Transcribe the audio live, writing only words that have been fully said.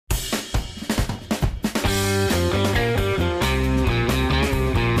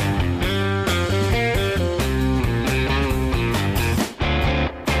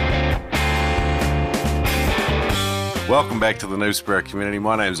Welcome back to the Noob Spearo community.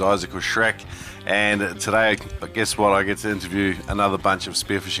 My name's Isaac or Shrek, and today, guess what? I get to interview another bunch of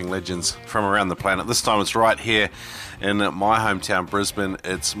spearfishing legends from around the planet. This time it's right here in my hometown, Brisbane.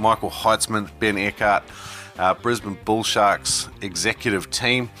 It's Michael Heitzman, Ben Eckhart, Brisbane Bull Sharks executive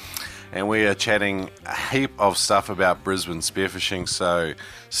team, and we are chatting a heap of stuff about Brisbane spearfishing, so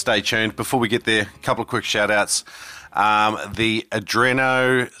stay tuned. Before we get there, a couple of quick shout-outs. The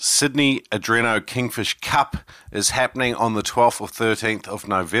Sydney Adreno Kingfish Cup is happening on the 12th or 13th of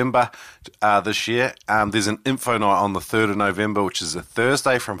November this year. There's an info night on the 3rd of November, which is a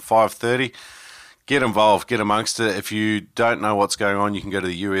Thursday from 5:30. Get involved, get amongst it. If you don't know what's going on, you can go to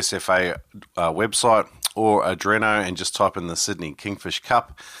the USFA website or Adreno and just type in the Sydney Kingfish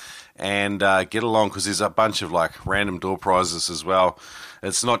Cup and get along, because there's a bunch of like random door prizes as well.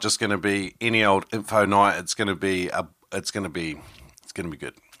 It's not just going to be any old info night. It's going to be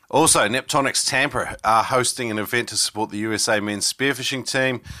good. Also, Neptonics Tampa are hosting an event to support the USA men's spearfishing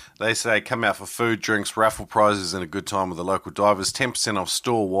team. They say come out for food, drinks, raffle prizes, and a good time with the local divers. 10% off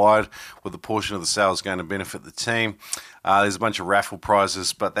store-wide, with a portion of the sales going to benefit the team. There's a bunch of raffle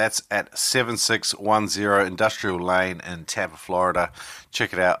prizes, but that's at 7610 Industrial Lane in Tampa, Florida.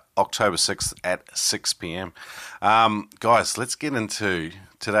 Check it out, October 6th at 6 p.m. Guys, let's get into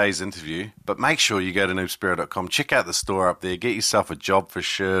today's interview, but make sure you go to noobspearo.com, check out the store up there, get yourself a Job for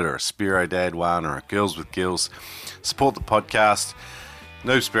shirt or a Spearo Dad one or a Girls with Gills. Support the podcast,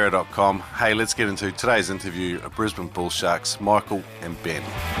 noobspearo.com. Hey, let's get into today's interview of Brisbane Bull Sharks, Michael and Ben.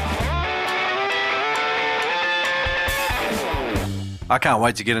 I can't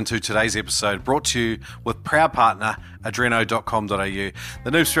wait to get into today's episode, brought to you with proud partner Adreno.com.au. The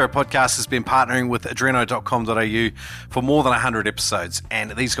Noob Spearo podcast has been partnering with Adreno.com.au for more than 100 episodes,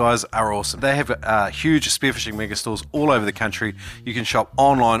 and these guys are awesome. They have huge spearfishing mega stores all over the country. You can shop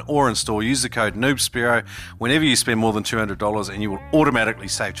online or in store. Use the code NoobSpearo whenever you spend more than $200, and you will automatically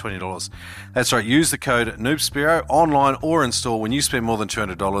save $20. That's right, use the code NoobSpearo online or in store when you spend more than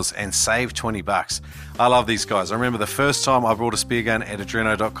 $200 and save $20. I love these guys. I remember the first time I brought a spear gun at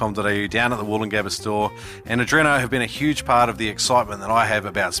Adreno.com.au down at the Wollongabba store, and Adreno have been a huge part of the excitement that I have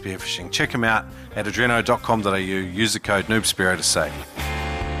about spearfishing. Check them out at Adreno.com.au. Use the code NoobSpearo to save.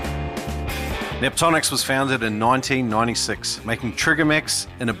 Neptonics was founded in 1996, making trigger mechs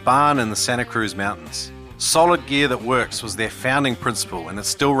in a barn in the Santa Cruz Mountains. Solid gear that works was their founding principle, and it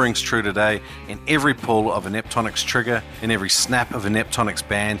still rings true today in every pull of a Neptonics trigger, in every snap of a Neptonics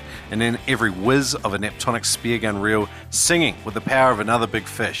band, and in every whiz of a Neptonics spear gun reel, singing with the power of another big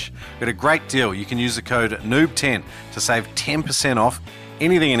fish. Got a great deal. You can use the code NOOB10 to save 10% off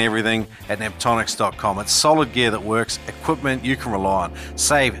anything and everything at Neptonics.com. It's solid gear that works, equipment you can rely on.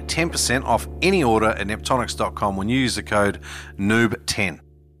 Save 10% off any order at Neptonics.com when you use the code NOOB10.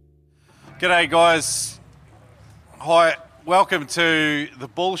 G'day guys. Hi, welcome to the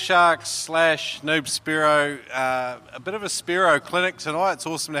Bull Sharks / Noob Spearo, a bit of a Spearo clinic tonight. It's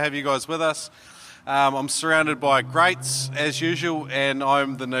awesome to have you guys with us. I'm surrounded by greats as usual, and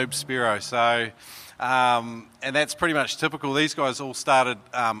I'm the Noob Spearo. So, and that's pretty much typical. These guys all started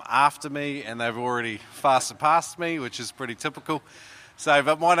after me, and they've already far surpassed me, which is pretty typical. So,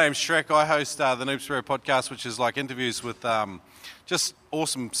 but my name's Shrek. I host the Noob Spearo podcast, which is like interviews with just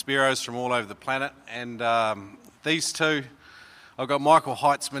awesome Spearos from all over the planet, and these two, I've got Michael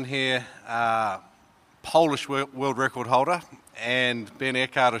Heitzman here, Polish world record holder, and Ben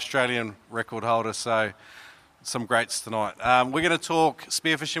Eckhart, Australian record holder, so some greats tonight. We're going to talk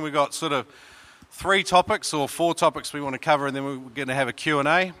spearfishing. We've got sort of 4 topics we want to cover, and then we're going to have a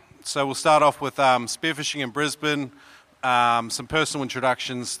Q&A. So we'll start off with spearfishing in Brisbane, some personal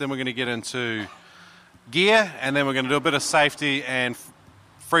introductions, then we're going to get into gear, and then we're going to do a bit of safety and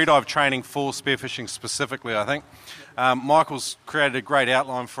freedive training for spearfishing specifically, I think. Michael's created a great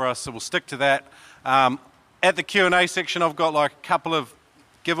outline for us, so we'll stick to that. At the Q&A section, I've got like a couple of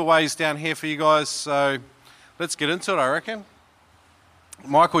giveaways down here for you guys, so let's get into it, I reckon.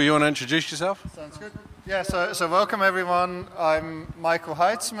 Michael, you want to introduce yourself? Sounds good. Yeah, so welcome everyone. I'm Michael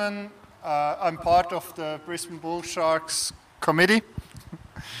Heitzman. I'm part of the Brisbane Bull Sharks committee.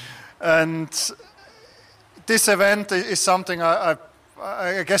 And this event is something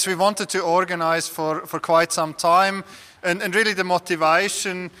I guess we wanted to organize for quite some time, and really the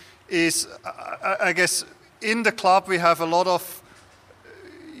motivation is, I guess, in the club we have a lot of,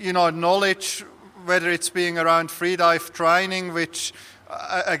 knowledge, whether it's being around freedive training, which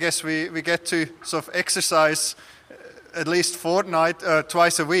I guess we get to sort of exercise at least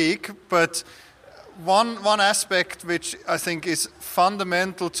twice a week, but one aspect which I think is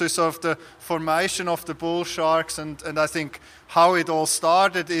fundamental to sort of the formation of the bull sharks, and I think how it all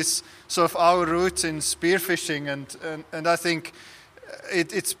started, is sort of our roots in spearfishing, and I think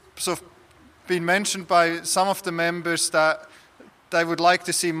it's sort of been mentioned by some of the members that they would like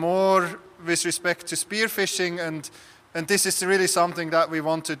to see more with respect to spearfishing, and this is really something that we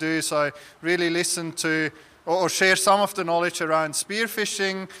want to do. So I really listen to or share some of the knowledge around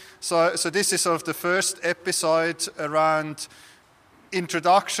spearfishing. So this is sort of the first episode around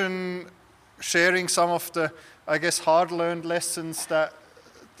introduction, sharing some of the, I guess, hard-learned lessons that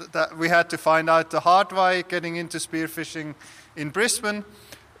we had to find out the hard way getting into spearfishing in Brisbane.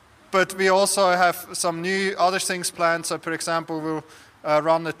 But we also have some new other things planned. So, for example, we'll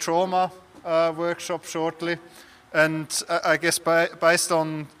run a trauma workshop shortly. And I guess based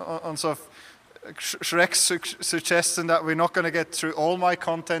on sort of Shrek's suggestion that we're not going to get through all my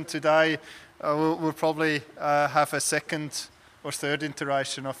content today, we'll probably have a second or third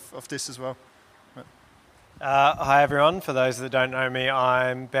iteration of this as well. Hi everyone, for those that don't know me,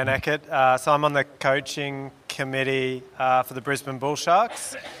 I'm Ben Eckert. So I'm on the coaching committee for the Brisbane Bull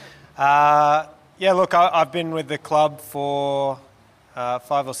Sharks. I've been with the club for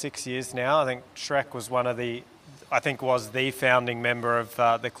 5 or 6 years now. I think Shrek was was the founding member of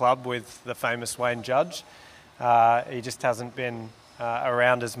the club with the famous Wayne Judge. He just hasn't been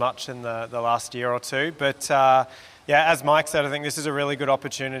around as much in the last year or two. But as Mike said, I think this is a really good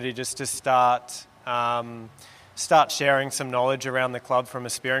opportunity just to start sharing some knowledge around the club from a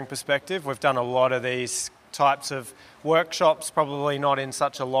spearing perspective. We've done a lot of these types of workshops, probably not in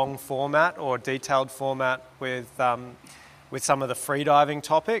such a long format or detailed format with some of the freediving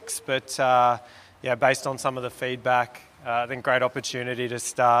topics, but based on some of the feedback, I think great opportunity to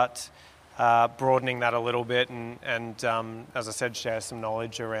start broadening that a little bit and as I said, share some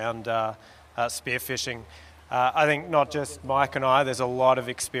knowledge around spearfishing. I think not just Mike and I, there's a lot of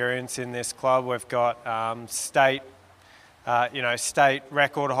experience in this club. We've got state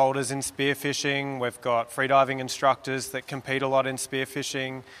record holders in spearfishing. We've got freediving instructors that compete a lot in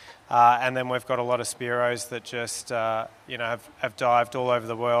spearfishing. And then we've got a lot of spearos that just, have dived all over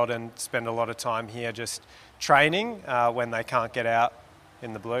the world and spend a lot of time here just training when they can't get out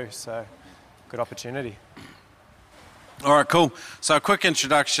in the blue. So, good opportunity. All right, cool. So a quick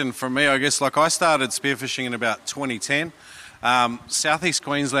introduction from me, I guess. I started spearfishing in about 2010. Southeast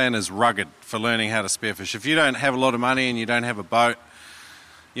Queensland is rugged for learning how to spearfish. If you don't have a lot of money and you don't have a boat,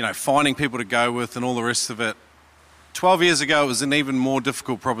 finding people to go with and all the rest of it, 12 years ago, it was an even more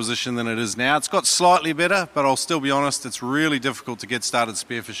difficult proposition than it is now. It's got slightly better, but I'll still be honest, it's really difficult to get started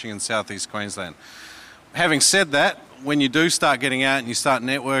spearfishing in Southeast Queensland. Having said that, when you do start getting out and you start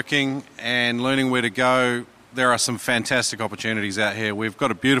networking and learning where to go, there are some fantastic opportunities out here. We've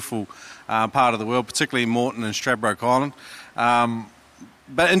got a beautiful part of the world, particularly Moreton and Stradbroke Island.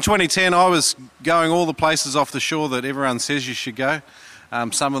 But in 2010, I was going all the places off the shore that everyone says you should go.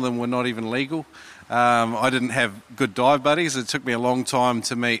 Some of them were not even legal. I didn't have good dive buddies. It took me a long time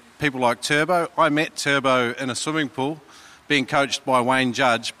to meet people like Turbo. I met Turbo in a swimming pool being coached by Wayne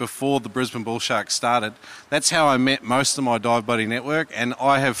Judge before the Brisbane Bull Sharks started. That's how I met most of my dive buddy network, and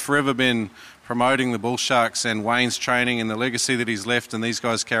I have forever been promoting the Bull Sharks and Wayne's training and the legacy that he's left and these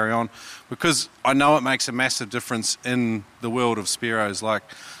guys carry on, because I know it makes a massive difference in the world of spearos.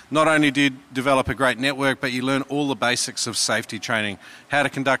 Not only do you develop a great network, but you learn all the basics of safety training, how to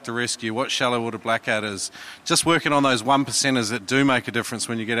conduct a rescue, what shallow water blackout is, just working on those 1%ers that do make a difference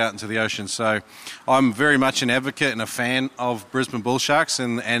when you get out into the ocean. So I'm very much an advocate and a fan of Brisbane Bull Sharks,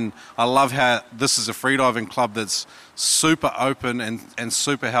 and I love how this is a freediving club that's super open and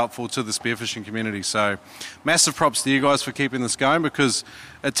super helpful to the spearfishing community. So massive props to you guys for keeping this going, because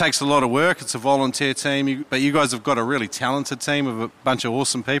it takes a lot of work. It's a volunteer team, but you guys have got a really talented team of a bunch of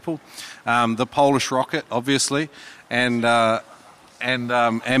awesome people. The Polish Rocket, obviously, and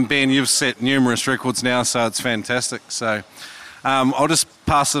Ben, you've set numerous records now, so it's fantastic. So I'll just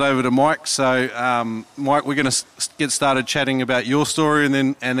pass it over to Mike. So Mike, we're going to get started chatting about your story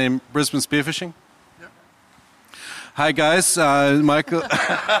and then Brisbane spearfishing. Hi guys, Michael.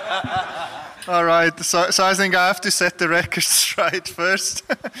 All right, so I think I have to set the record straight first.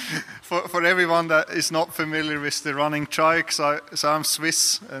 for everyone that is not familiar with the running trike, so I'm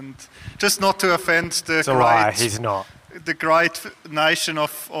Swiss, and just not to offend he's not. The great nation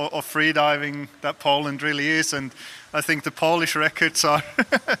of freediving that Poland really is, and I think the Polish records are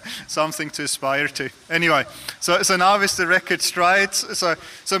something to aspire to. Anyway, so now with the record straight, so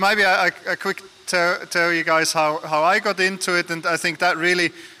maybe I quick tell you guys how I got into it, and I think that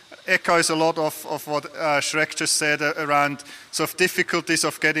really echoes a lot of what Shrek just said around sort of difficulties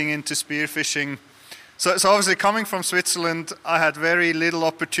of getting into spearfishing So obviously coming from Switzerland, I had very little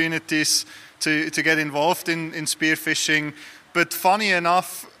opportunities to get involved in spearfishing. But funny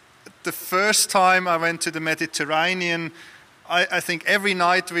enough, the first time I went to the Mediterranean, I think every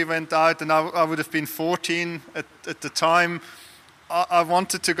night we went out, and I would have been 14 at the time, I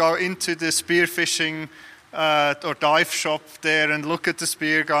wanted to go into the spearfishing or dive shop there and look at the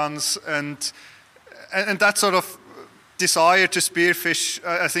spear guns, and that sort of desire to spearfish,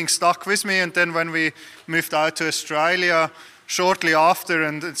 I think, stuck with me. And then when we moved out to Australia shortly after,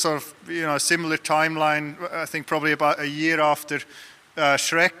 and it's sort of, you know, a similar timeline, I think probably about a year after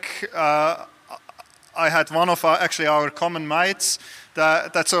Shrek, I had one of our common mates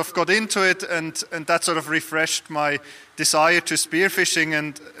that sort of got into it, and that sort of refreshed my desire to spearfishing,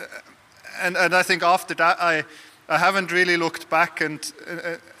 and I think after that I haven't really looked back, and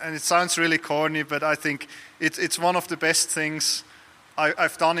it sounds really corny, but I think it's one of the best things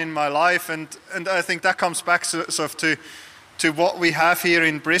I've done in my life, and I think that comes back sort of to what we have here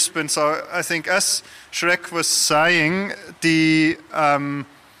in Brisbane. So I think, as Shrek was saying, the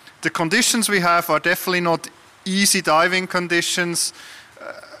conditions we have are definitely not easy diving conditions.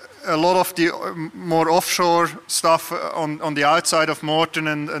 A lot of the more offshore stuff on the outside of Moreton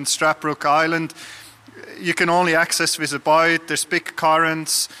and Stradbroke Island, you can only access with a boat. There's big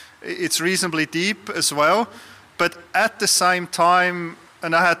currents. It's reasonably deep as well. But at the same time,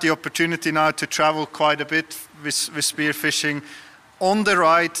 and I had the opportunity now to travel quite a bit with spearfishing, on the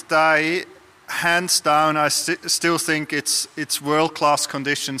right day, hands down, I still think it's world-class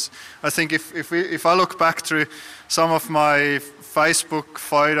conditions. I think if I look back through some of my Facebook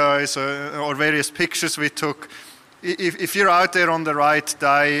photos or various pictures we took, if you're out there on the right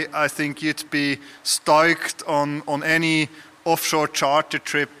day, I think you'd be stoked on any offshore charter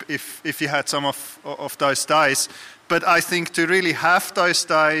trip if you had some of those days. But I think to really have those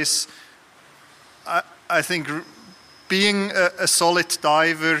days, I think being a solid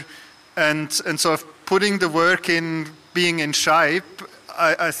diver and sort of putting the work in, being in shape,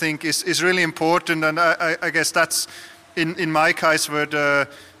 I think is really important. And I guess that's in my case where the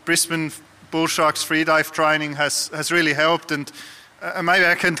Brisbane Bull Sharks freedive training has really helped. And maybe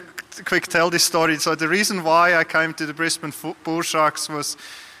I can quick tell this story. So the reason why I came to the Brisbane Bull Sharks was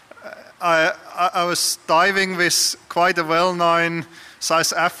I was diving with quite a well-known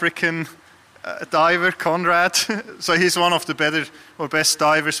South African diver, Conrad. So he's one of the better or best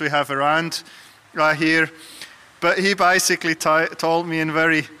divers we have around here. But he basically told me in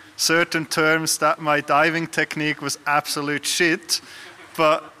very certain terms that my diving technique was absolute shit,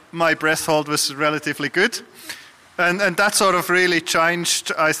 but my breath hold was relatively good. And that sort of really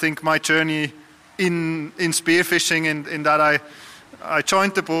changed, I think, my journey in spearfishing, in that I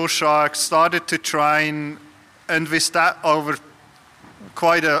joined the Bull Sharks, started to train, and with that over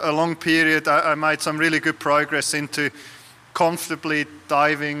quite a long period, I made some really good progress into comfortably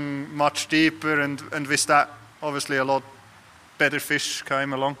diving much deeper, and with that, obviously, a lot better fish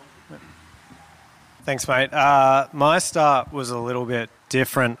came along. Yeah. Thanks, mate. My start was a little bit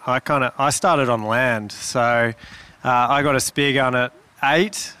different. I started on land, so I got a spear gun at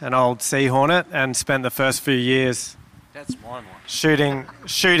 8, an old Sea Hornet, and spent the first few years shooting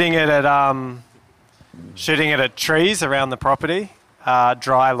it at trees around the property.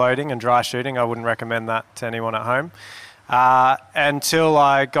 Dry loading and dry shooting. I wouldn't recommend that to anyone at home. Until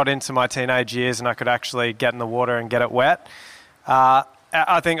I got into my teenage years and I could actually get in the water and get it wet. I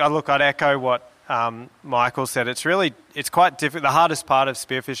think I'd echo what Michael said. It's quite difficult. The hardest part of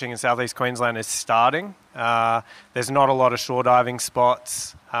spearfishing in southeast Queensland is starting. There's not a lot of shore diving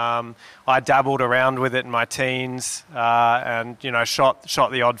spots. I dabbled around with it in my teens, and shot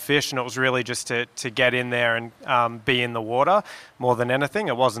the odd fish, and it was really just to get in there and be in the water more than anything.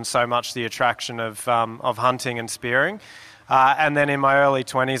 It wasn't so much the attraction of hunting and spearing. And then in my early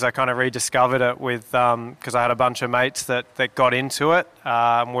 20s, I kind of rediscovered it because I had a bunch of mates that got into it. We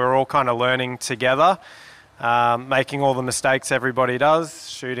were all kind of learning together, making all the mistakes everybody does,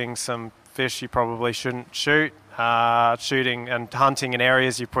 shooting some fish you probably shouldn't shoot, shooting and hunting in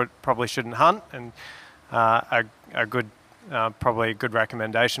areas you probably shouldn't hunt. And probably a good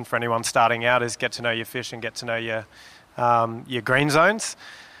recommendation for anyone starting out is get to know your fish and get to know your green zones.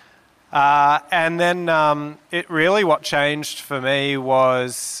 And then it really, what changed for me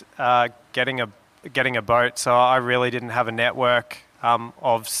was getting a boat. So I really didn't have a network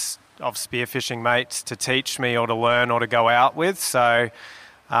of spearfishing mates to teach me or to learn or to go out with. So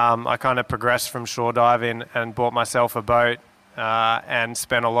I kind of progressed from shore diving and bought myself a boat and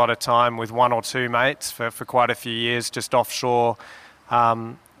spent a lot of time with one or two mates for quite a few years just offshore,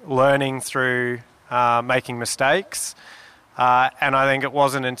 learning through making mistakes. And I think it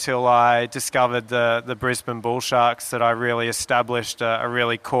wasn't until I discovered the Brisbane Bull Sharks that I really established a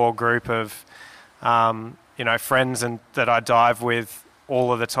really core group of friends and that I dive with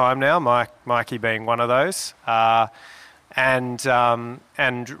all of the time now, Mikey being one of those, and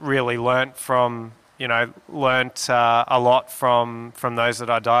really learnt a lot from those that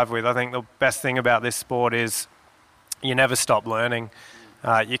I dive with. I think the best thing about this sport is you never stop learning.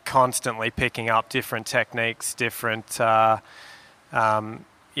 You're constantly picking up different techniques, different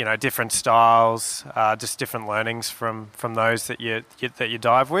different styles, just different learnings from those that you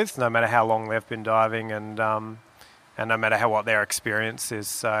dive with, no matter how long they've been diving and no matter what their experience is.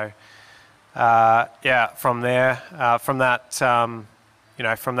 So from there, from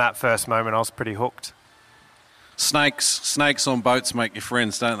that first moment, I was pretty hooked. Snakes on boats make you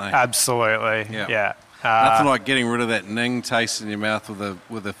friends, don't they? Absolutely. Yeah. Nothing like getting rid of that ning taste in your mouth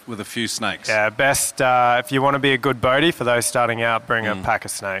with a few snakes. Yeah, best if you want to be a good boatie for those starting out, bring a pack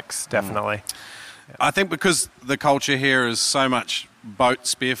of snakes, definitely. Yeah. I think because the culture here is so much boat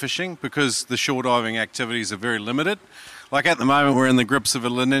spearfishing, because the shore diving activities are very limited. Like at the moment, we're in the grips of a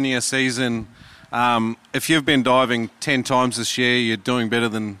La Nina season. If you've been diving 10 times this year, you're doing better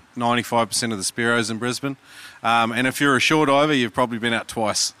than 95% of the spearos in Brisbane. And if you're a shore diver, you've probably been out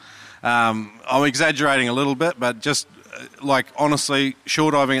twice. I'm exaggerating a little bit, but just honestly,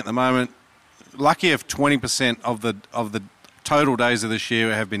 shore diving at the moment, lucky if 20% of the total days of this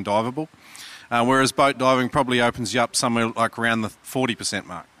year have been diveable, whereas boat diving probably opens you up somewhere like around the 40%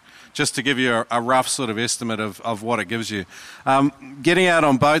 mark. Just to give you a rough sort of estimate of what it gives you. Getting out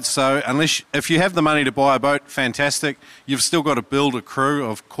on boats, so if you have the money to buy a boat, fantastic. You've still got to build a crew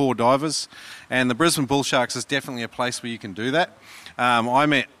of core divers, and the Brisbane Bull Sharks is definitely a place where you can do that. I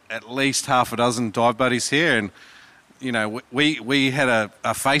met at least half a dozen dive buddies here, and we had a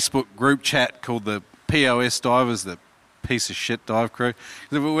Facebook group chat called the POS Divers, the piece of shit dive crew.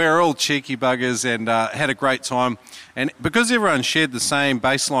 We're all cheeky buggers and had a great time. And because everyone shared the same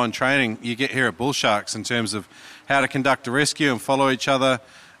baseline training you get here at Bull Sharks in terms of how to conduct a rescue and follow each other,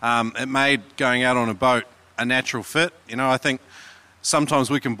 it made going out on a boat a natural fit. I think sometimes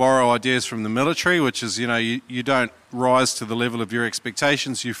we can borrow ideas from the military, which is, you don't rise to the level of your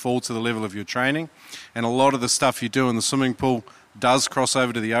expectations, you fall to the level of your training. And a lot of the stuff you do in the swimming pool does cross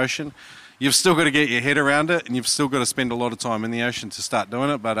over to the ocean. You've still got to get your head around it, and you've still got to spend a lot of time in the ocean to start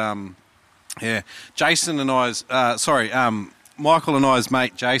doing it. But, Michael and I's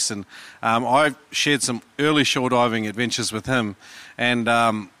mate, Jason, I shared some early shore diving adventures with him. And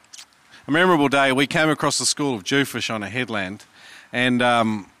a memorable day, we came across the school of jewfish on a headland. And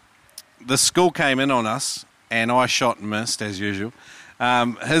the school came in on us, and I shot and missed, as usual.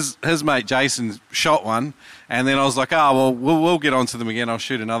 His mate Jason shot one, and then I was like, we'll get onto them again, I'll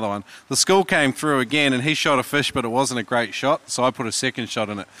shoot another one. The school came through again, and he shot a fish, but it wasn't a great shot, so I put a second shot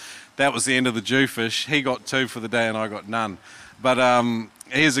in it. That was the end of the jewfish. He got 2 for the day, and I got none. But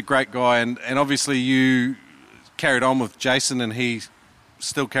he's a great guy, and obviously you carried on with Jason, and he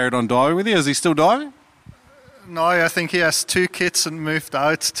still carried on diving with you. Is he still diving? No, I think he has 2 kids and moved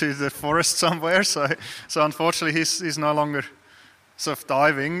out to the forest somewhere. So unfortunately, he's no longer sort of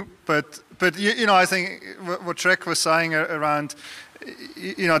diving. But I think what Trek was saying around,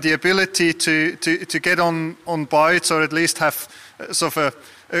 the ability to get on boats, or at least have sort of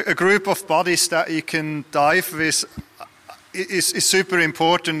a group of bodies that you can dive with, is super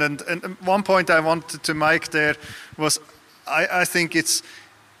important. And one point I wanted to make there was, I think it's,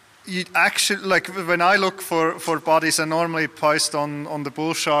 you actually, like when I look for bodies, I normally post on the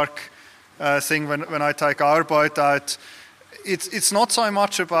Bull Shark thing when I take our boat out. It's not so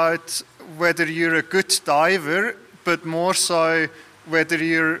much about whether you're a good diver, but more so whether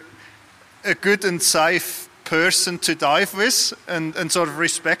you're a good and safe person to dive with and sort of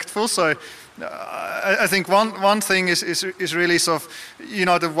respectful. So I think one thing is really sort of,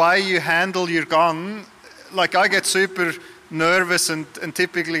 the way you handle your gun. Like I get super nervous and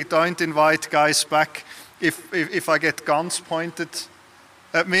typically don't invite guys back if I get guns pointed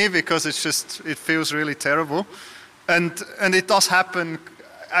at me, because it feels really terrible. And it does happen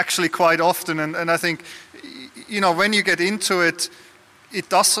actually quite often. And I think, when you get into it, it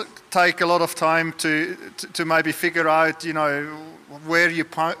does take a lot of time to maybe figure out, where you're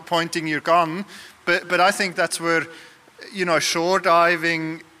pointing your gun. But I think that's where, shore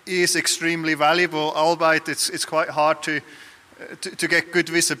diving is extremely valuable, albeit it's quite hard to get good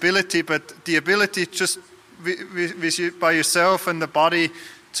visibility. But the ability just by yourself and the body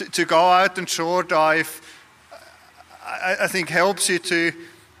to go out and shore dive, I think helps you to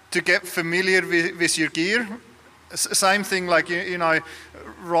get familiar with your gear. Same thing like,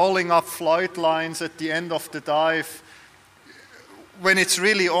 rolling up float lines at the end of the dive. when it's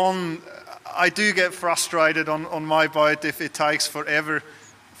really on, I do get frustrated on my bite if it takes forever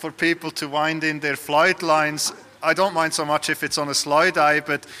for people to wind in their flight lines. I don't mind so much if it's on a slow day,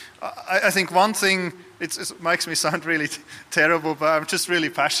 but I think one thing, it makes me sound really terrible, but I'm just really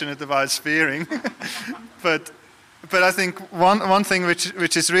passionate about spearing. but I think one thing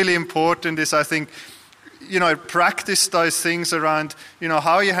which is really important is, I think, practice those things around,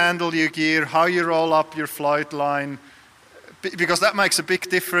 how you handle your gear, how you roll up your flight line, because that makes a big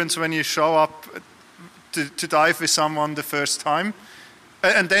difference when you show up to dive with someone the first time.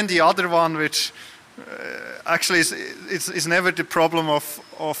 And then the other one, which actually is never the problem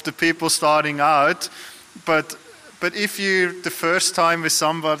of the people starting out, but if you're the first time with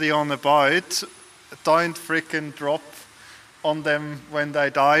somebody on a bite, don't freaking drop on them when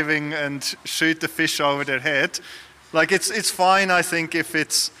they're diving and shoot the fish over their head. Like, it's fine, I think, if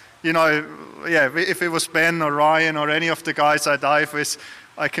it's, if it was Ben or Ryan or any of the guys I dive with,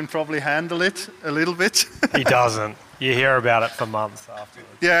 I can probably handle it a little bit. He doesn't. You hear about it for months afterwards.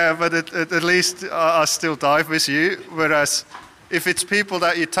 Yeah, but at least I still dive with you. Whereas if it's people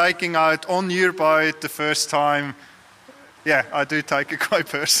that you're taking out on your boat the first time, yeah, I do take it quite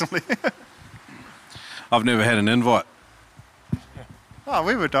personally. I've never had an invite. Oh,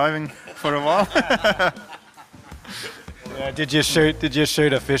 we were diving for a while. Yeah, did you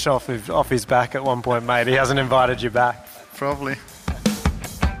shoot a fish off his back at one point, mate? He hasn't invited you back. Probably.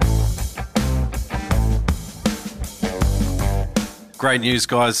 Great news,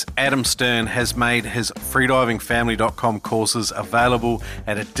 guys. Adam Stern has made his freedivingfamily.com courses available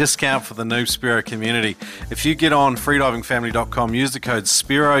at a discount for the Noob Spearo community. If you get on freedivingfamily.com, use the code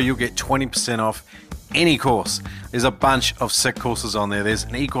SPEARO, you'll get 20% off any course. There's a bunch of sick courses on there. There's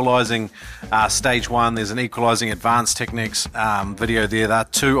an equalizing stage 1, there's an equalizing advanced techniques video there. They're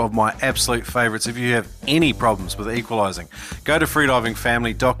two of my absolute favorites. If you have any problems with equalizing, go to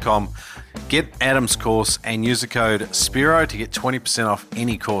freedivingfamily.com, get Adam's course and use the code SPEARO to get 20% off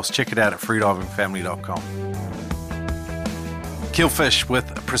any course. Check it out at freedivingfamily.com. Killfish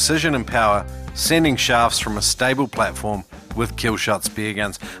with precision and power, sending shafts from a stable platform with Killshot spear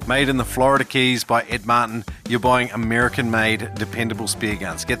guns. Made in the Florida Keys by Ed Martin, you're buying American-made, dependable spear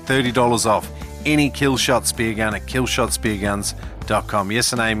guns. Get $30 off any Killshot spear gun at killshotspearguns.com.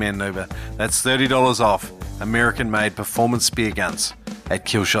 Yes and amen, Nuba. That's $30 off American-made performance spear guns at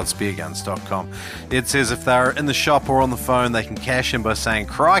killshotspearguns.com. It says if they're in the shop or on the phone, they can cash in by saying,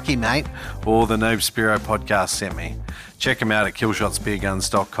 "Crikey, mate," or the Noob Spearo podcast sent me. Check them out at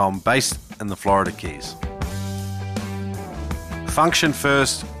killshotspearguns.com, based in the Florida Keys. Function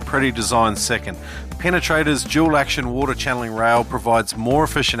first, pretty design second. Penetrator's dual action water channeling rail provides more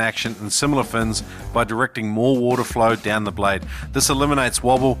efficient action than similar fins by directing more water flow down the blade. This eliminates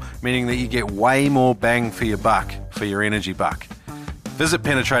wobble, meaning that you get way more bang for your buck, for your energy buck. Visit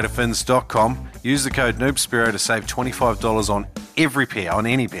penetratorfins.com, use the code NoobSpearo to save $25 on every pair, on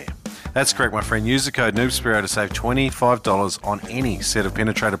any pair. That's correct, my friend. Use the code NoobSpearo to save $25 on any set of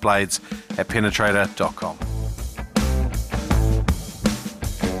Penetrator blades at penetrator.com.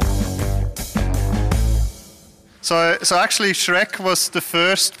 So actually Shrek was the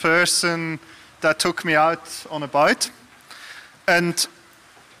first person that took me out on a bite. And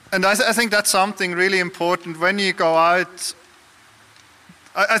I think that's something really important when you go out.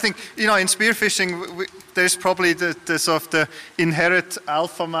 I think, in spearfishing, there's probably the sort of the inherent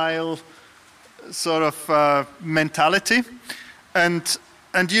alpha male sort of mentality. And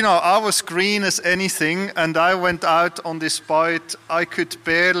I was green as anything, and I went out on this bite. I could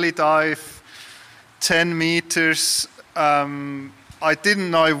barely dive 10 meters. I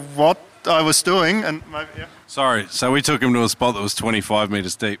didn't know what I was doing. And yeah. Sorry, so we took him to a spot that was 25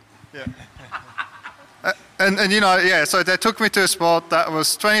 meters deep. Yeah. So they took me to a spot that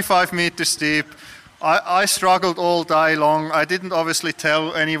was 25 meters deep. I struggled all day long. I didn't obviously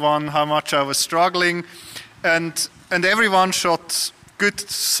tell anyone how much I was struggling. And everyone shot good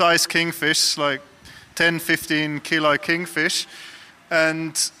size kingfish, like 10, 15 kilo kingfish.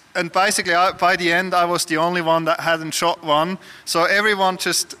 And basically, by the end, I was the only one that hadn't shot one. So everyone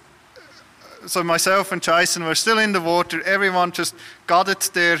so myself and Jason were still in the water. Everyone just got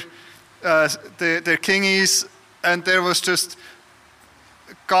it their kingies, and there was just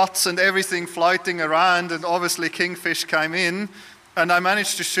guts and everything floating around, and obviously kingfish came in, and I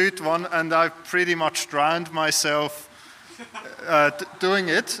managed to shoot one, and I pretty much drowned myself doing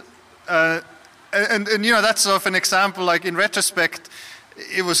it. And that's sort of an example, like in retrospect,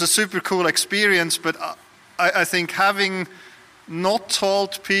 it was a super cool experience, but I think having not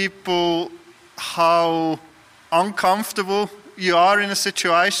told people how uncomfortable you are in a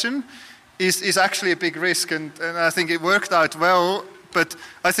situation is actually a big risk, and I think it worked out well. But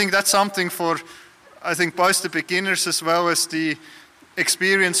I think that's something for, I think, both the beginners as well as the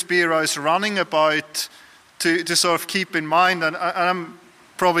experienced spearos running about to sort of keep in mind. And I'm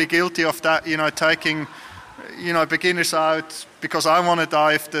probably guilty of that, taking, beginners out because I want to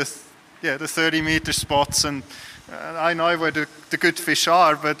dive the 30-meter spots, and I know where the good fish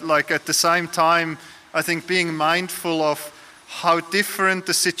are. But like at the same time, I think being mindful of how different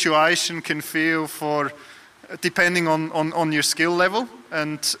the situation can feel for depending on your skill level,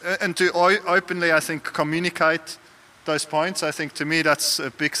 and to openly, I think, communicate those points. I think to me that's a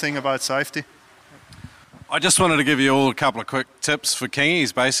big thing about safety. I just wanted to give you all a couple of quick tips for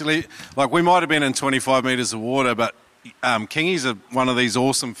kingies, basically. Like, we might have been in 25 metres of water, but kingies are one of these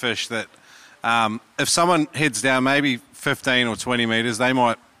awesome fish that if someone heads down maybe 15 or 20 metres, they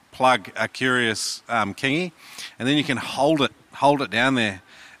might plug a curious kingie, and then you can hold it down there,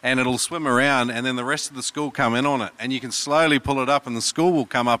 and it'll swim around, and then the rest of the school come in on it, and you can slowly pull it up, and the school will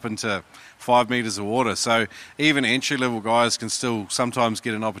come up into 5 metres of water. So even entry-level guys can still sometimes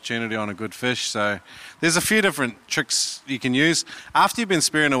get an opportunity on a good fish. So there's a few different tricks you can use. After you've been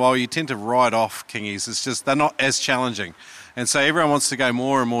spearing a while, you tend to ride off kingies. It's just they're not as challenging. And so everyone wants to go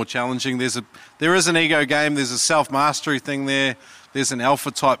more and more challenging. There is an ego game. There's a self-mastery thing there. There's an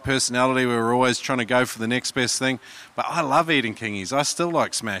alpha-type personality where we're always trying to go for the next best thing. But I love eating kingies. I still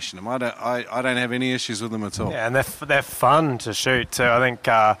like smashing them. I don't have any issues with them at all. Yeah, and they're fun to shoot too. I think,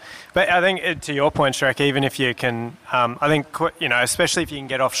 but I think to your point, Shrek, even if you can, I think especially if you can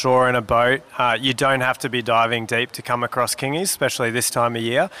get offshore in a boat, you don't have to be diving deep to come across kingies, especially this time of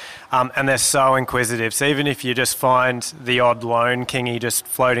year. And they're so inquisitive. So even if you just find the odd lone kingie just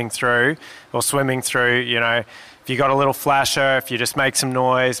floating through or swimming through, if you got a little flasher, if you just make some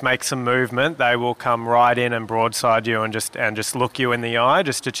noise, make some movement, they will come right in and broadside you and just look you in the eye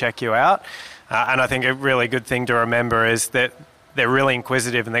just to check you out. And I think a really good thing to remember is that they're really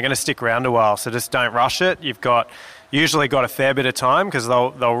inquisitive and they're going to stick around a while. So just don't rush it. You've usually got a fair bit of time because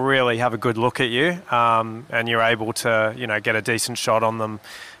they'll really have a good look at you, and you're able to get a decent shot on them.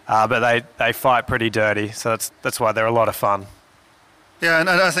 But they fight pretty dirty, so that's why they're a lot of fun. Yeah, and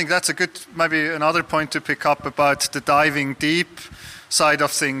I think that's maybe another point to pick up about the diving deep side of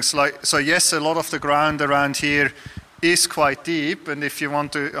things. So yes, a lot of the ground around here is quite deep, and if you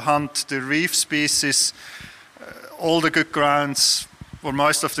want to hunt the reef species, all the good grounds, or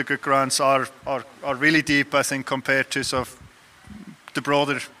most of the good grounds, are really deep, I think, compared to sort of the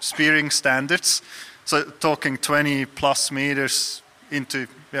broader spearing standards. So talking 20 plus meters into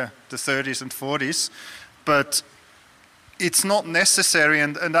the 30s and 40s, but it's not necessary,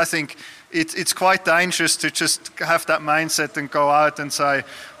 and I think it's quite dangerous to just have that mindset and go out and say,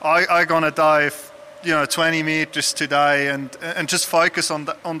 I'm going to dive 20 meters today and just focus on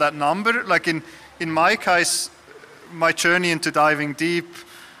that number. Like in my case, my journey into diving deep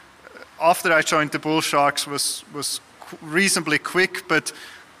after I joined the Bull Sharks was reasonably quick, but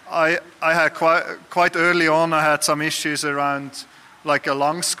I had quite early on, I had some issues around like a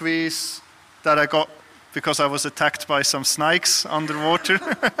lung squeeze that I got because I was attacked by some snakes underwater.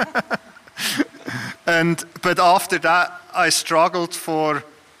 But after that, I struggled for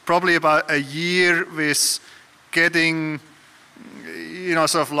probably about a year with getting,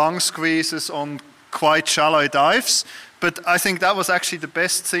 sort of lung squeezes on quite shallow dives. But I think that was actually the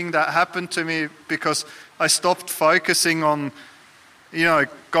best thing that happened to me, because I stopped focusing on,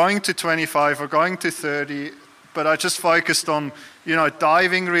 going to 25 or going to 30, but I just focused on,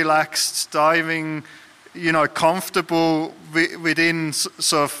 diving relaxed, diving comfortable within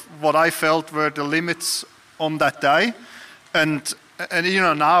sort of what I felt were the limits on that day, and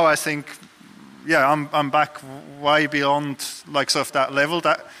now I think I'm back way beyond like sort of that level.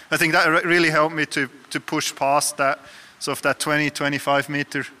 That I think that really helped me to push past that sort of that 20-25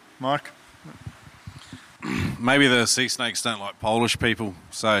 meter mark. Maybe the sea snakes don't like Polish people,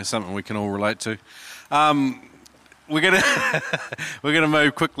 so something we can all relate to. We're gonna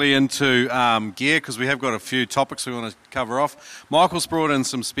move quickly into gear, because we have got a few topics we want to cover off. Michael's brought in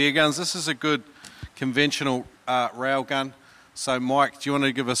some spear guns. This is a good conventional rail gun. So Mike, do you want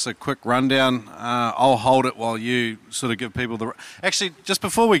to give us a quick rundown? I'll hold it while you sort of give people the... Actually, just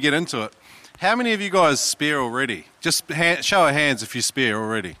before we get into it, how many of you guys spear already? Just show of hands if you spear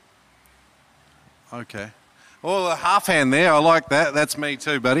already. Okay. Well, a half hand there. I like that. That's me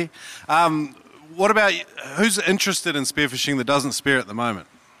too, buddy. What about, who's interested in spearfishing that doesn't spear at the moment?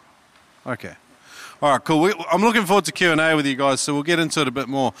 Okay. All right, cool. I'm looking forward to Q&A with you guys, so we'll get into it a bit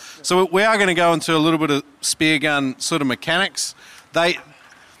more. So we are going to go into a little bit of spear gun sort of mechanics. No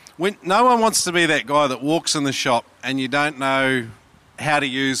one wants to be that guy that walks in the shop and you don't know how to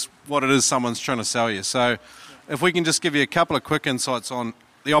use what it is someone's trying to sell you. So if we can just give you a couple of quick insights on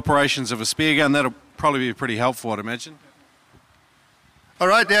the operations of a spear gun, that'll probably be pretty helpful, I'd imagine. All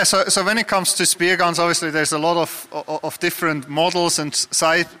right, yeah, so when it comes to spear guns, obviously there's a lot of different models and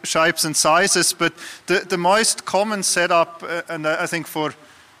shapes and sizes, but the most common setup, and I think for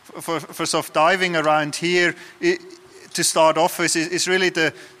sort of diving around here, to start off with, is really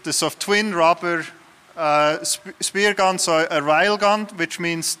the sort of twin rubber spear gun, so a rail gun, which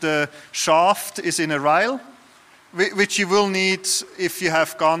means the shaft is in a rail, which you will need if you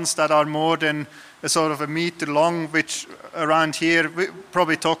have guns that are more than a sort of a meter long, which around here, we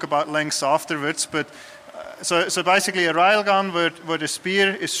probably talk about lengths afterwards, but so basically a rail gun where the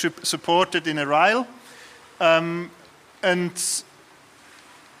spear is supported in a rail, and then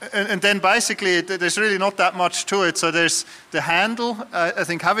basically there's really not that much to it. So there's the handle. I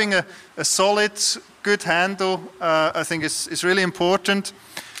think having a solid, good handle, I think is really important.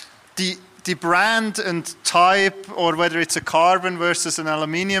 The brand and type, or whether it's a carbon versus an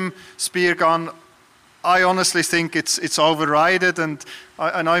aluminium spear gun, I honestly think it's overrated, and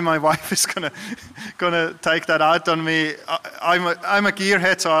I know my wife is gonna take that out on me. I'm a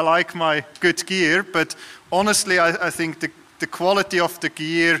gearhead, so I like my good gear, but honestly, I think the quality of the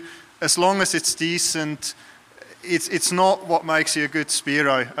gear, as long as it's decent, it's not what makes you a good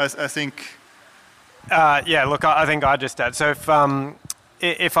spearo, I think. Yeah, look, I think I just add. So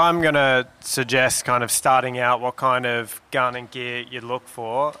if I'm going to suggest kind of starting out what kind of gun and gear you'd look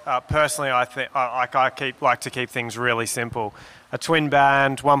for, personally, I think I like to keep things really simple. A twin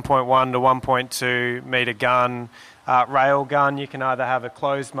band, 1.1 to 1.2 meter gun, rail gun. You can either have a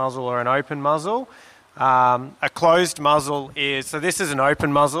closed muzzle or an open muzzle. A closed muzzle so this is an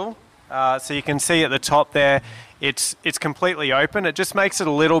open muzzle. So you can see at the top there, it's completely open. It just makes it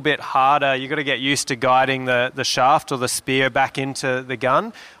a little bit harder. You've got to get used to guiding the shaft or the spear back into the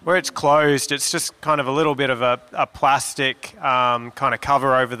gun. Where it's closed, it's just kind of a little bit of a plastic kind of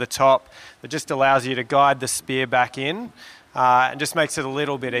cover over the top that just allows you to guide the spear back in, and just makes it a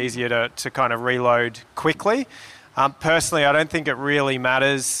little bit easier to kind of reload quickly. Personally, I don't think it really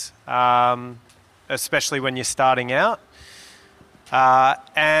matters, especially when you're starting out.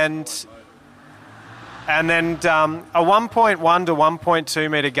 And then a 1.1 to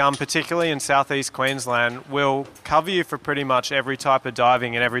 1.2 metre gun, particularly in southeast Queensland, will cover you for pretty much every type of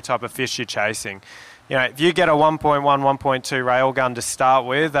diving and every type of fish you're chasing. You know, if you get a 1.1, 1.2 rail gun to start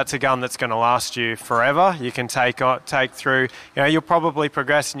with, that's a gun that's going to last you forever. You can take through. You know, you'll probably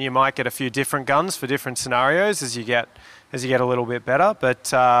progress, and you might get a few different guns for different scenarios as you get a little bit better.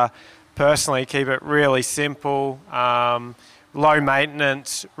 But personally, keep it really simple. Low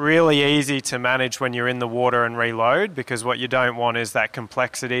maintenance, really easy to manage when you're in the water and reload, because what you don't want is that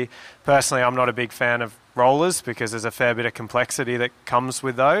complexity. Personally, I'm not a big fan of rollers because there's a fair bit of complexity that comes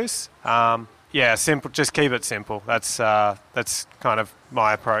with those. Yeah, simple. Just keep it simple. That's kind of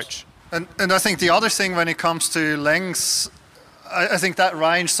my approach. And I think the other thing when it comes to lengths, I think that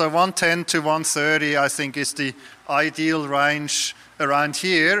range, so 110 to 130, I think is the ideal range around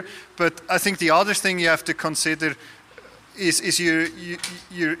here. But I think the other thing you have to consider is your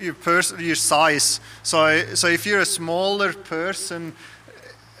size. So if you're a smaller person,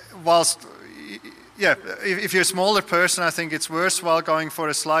 if you're a smaller person, I think it's worthwhile going for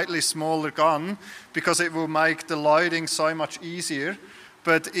a slightly smaller gun, because it will make the loading so much easier.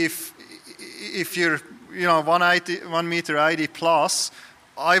 But if you're 1 meter 80 plus,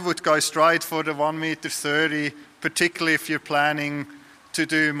 I would go straight for the 1 meter 30, particularly if you're planning to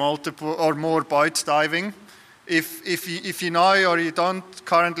do multiple or more bite diving. If you know or you don't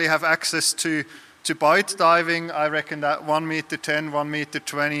currently have access to bite diving, I reckon that 1 meter 10, 1 meter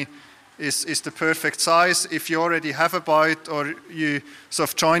 20 is the perfect size. If you already have a bite, or you sort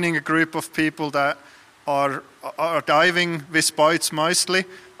of joining a group of people that are diving with bites mostly,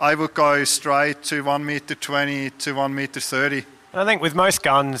 I would go straight to 1 meter 20 to 1 meter 30. I think with most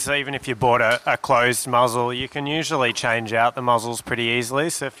guns, even if you bought a closed muzzle, you can usually change out the muzzles pretty easily.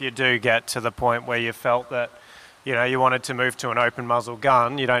 So if you do get to the point where you felt that you wanted to move to an open muzzle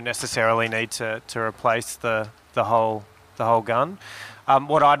gun, you don't necessarily need to replace the whole gun.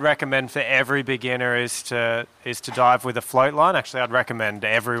 What I'd recommend for every beginner is to dive with a float line. Actually, I'd recommend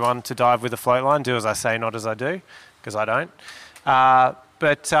everyone to dive with a float line. Do as I say, not as I do, because I don't.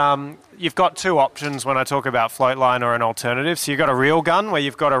 But you've got two options when I talk about float line or an alternative. So you've got a reel gun, where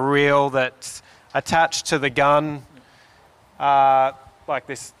you've got a reel that's attached to the gun, like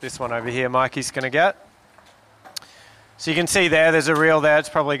this one over here Mikey's going to get. So you can see there's a reel there. It's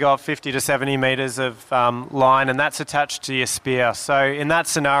probably got 50 to 70 metres of line, and that's attached to your spear. So in that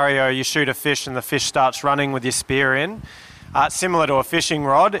scenario, you shoot a fish and the fish starts running with your spear in. similar to a fishing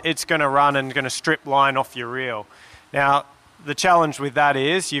rod, it's going to run and going to strip line off your reel. Now, the challenge with that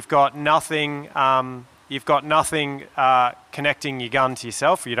is you've got nothing connecting your gun to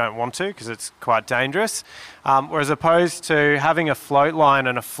yourself. You don't want to because it's quite dangerous. Whereas opposed to having a float line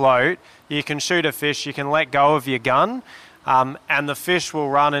and a float, you can shoot a fish, you can let go of your gun, and the fish will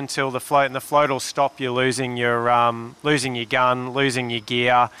run until the float, and the float will stop you losing your gun, losing your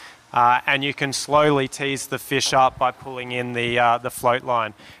gear, and you can slowly tease the fish up by pulling in the float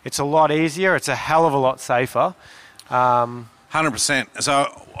line. It's a lot easier. It's a hell of a lot safer. 100%.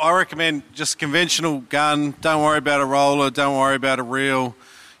 So I recommend just conventional gun. Don't worry about a roller. Don't worry about a reel.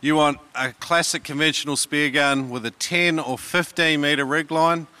 You want a classic conventional spear gun with a 10 or 15 metre rig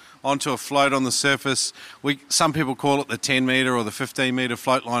line onto a float on the surface. Some people call it the 10 metre or the 15 metre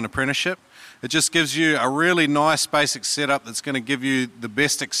float line apprenticeship. It just gives you a really nice basic setup that's going to give you the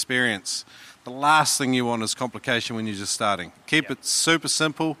best experience. The last thing you want is complication when you're just starting. Keep it super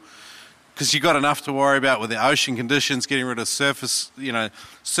simple, because you've got enough to worry about with the ocean conditions, getting rid of surface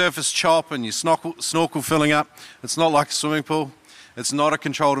chop and your snorkel filling up. It's not like a swimming pool. It's not a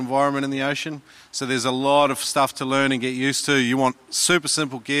controlled environment in the ocean. So there's a lot of stuff to learn and get used to. You want super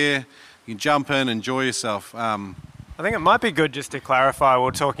simple gear. You can jump in, enjoy yourself. I think it might be good just to clarify, we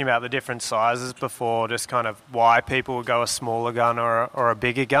were talking about the different sizes before, just kind of why people would go a smaller gun or a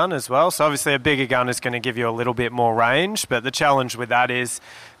bigger gun as well. So obviously a bigger gun is going to give you a little bit more range, but the challenge with that is,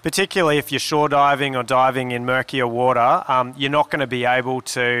 particularly if you're shore diving or diving in murkier water, you're not going to be able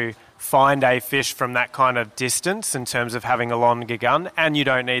to find a fish from that kind of distance in terms of having a longer gun, and you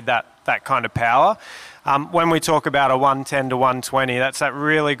don't need that kind of power. When we talk about a 110 to 120, that's that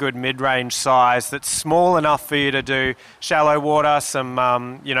really good mid-range size that's small enough for you to do shallow water,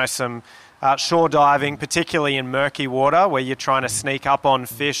 some shore diving, particularly in murky water where you're trying to sneak up on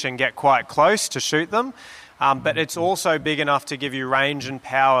fish and get quite close to shoot them. But it's also big enough to give you range and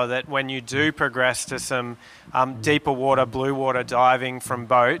power that when you do progress to some deeper water, blue water diving from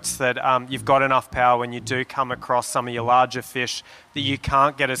boats, that you've got enough power when you do come across some of your larger fish that you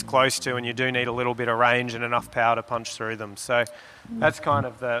can't get as close to, and you do need a little bit of range and enough power to punch through them. So that's kind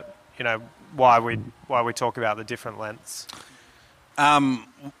of the, why we talk about the different lengths.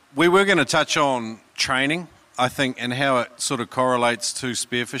 We were going to touch on training, I think, and how it sort of correlates to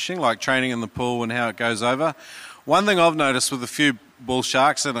spearfishing, like training in the pool and how it goes over. One thing I've noticed with a few bull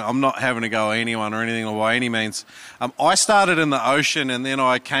sharks, and I'm not having to go at anyone or anything by any means, I started in the ocean and then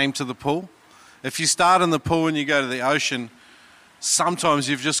I came to the pool. If you start in the pool and you go to the ocean, sometimes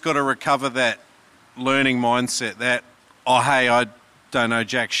you've just got to recover that learning mindset that, oh, hey, I don't know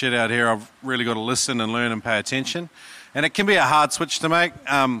jack shit out here. I've really got to listen and learn and pay attention. And it can be a hard switch to make.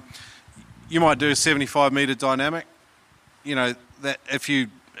 You might do a 75-metre dynamic. That if you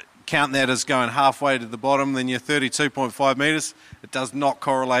count that as going halfway to the bottom, then you're 32.5 metres. It does not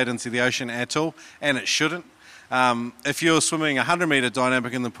correlate into the ocean at all, and it shouldn't. If you're swimming a 100-metre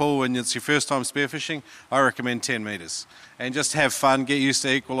dynamic in the pool and it's your first time spearfishing, I recommend 10 metres. And just have fun, get used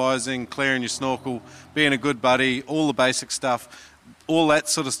to equalising, clearing your snorkel, being a good buddy, all the basic stuff, all that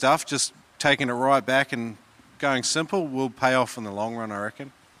sort of stuff, just taking it right back and going simple will pay off in the long run, I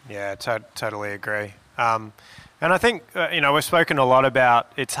reckon. Yeah, totally agree. And I think, we've spoken a lot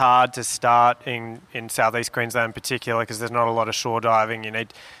about it's hard to start in southeast Queensland in particular because there's not a lot of shore diving.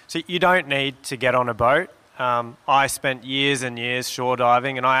 So you don't need to get on a boat. I spent years and years shore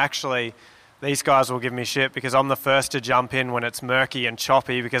diving, and these guys will give me shit because I'm the first to jump in when it's murky and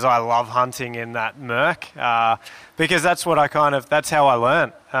choppy because I love hunting in that murk. Because that's how I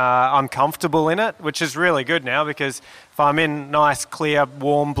learn. I'm comfortable in it, which is really good now because if I'm in nice, clear,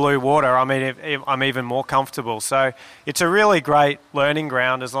 warm blue water, I'm even more comfortable. So it's a really great learning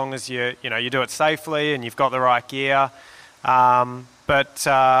ground as long as you do it safely and you've got the right gear. But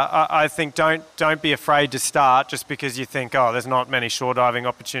I think don't be afraid to start just because you think, oh, there's not many shore diving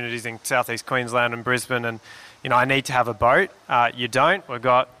opportunities in southeast Queensland and Brisbane, and I need to have a boat. You don't. We've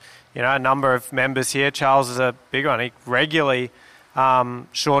got a number of members here. Charles is a big one. He regularly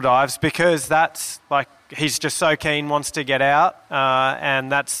shore dives because that's like he's just so keen, wants to get out,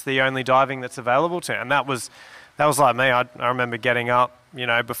 and that's the only diving that's available to him. And that was like me. I remember getting up,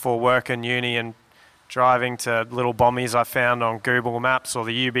 before work and uni and driving to little bommies I found on Google Maps or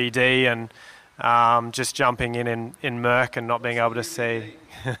the UBD and just jumping in murk and not being able to see.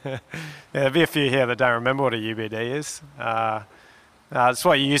 There'll be a few here that don't remember what a UBD is. It's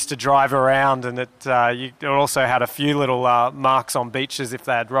what you used to drive around, and it also had a few little marks on beaches if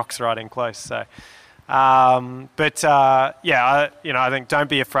they had rocks right in close. So, I think don't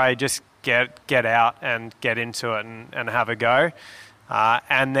be afraid. Just get out and get into it and have a go.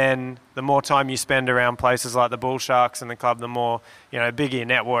 And then the more time you spend around places like the Bull Sharks and the club, the more, bigger your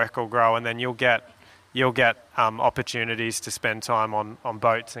network will grow, and then you'll get opportunities to spend time on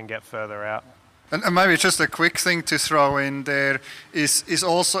boats and get further out. And maybe just a quick thing to throw in there is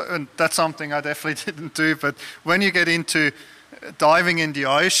also, and that's something I definitely didn't do, but when you get into diving in the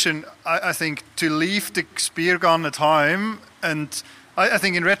ocean, I think to leave the spear gun at home, and I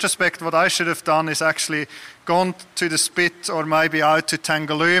think in retrospect what I should have done is actually gone to the Spit or maybe out to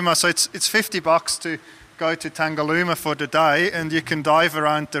Tangalooma. So it's $50 to go to Tangalooma for the day, and you can dive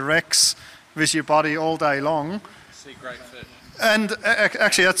around the wrecks with your buddy all day long. See great fish. And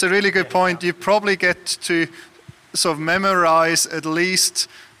actually, that's a really good point. You probably get to sort of memorize at least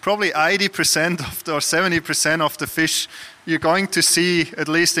probably 80% or 70% of the fish you're going to see, at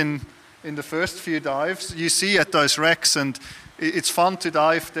least in the first few dives, you see at those wrecks, and it's fun to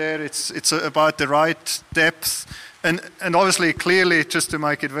dive there. It's about the right depth, and obviously, clearly, just to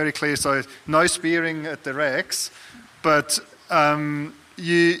make it very clear, so no spearing at the wrecks, but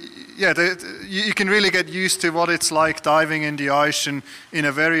you can really get used to what it's like diving in the ocean in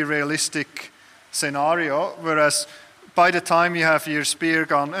a very realistic scenario, whereas by the time you have your spear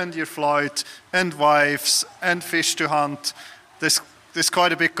gun and your float and waves and fish to hunt, there's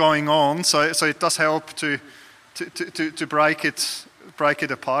quite a bit going on, so it does help to break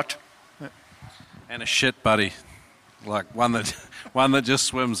it apart. Yeah. And a shit buddy, like one that just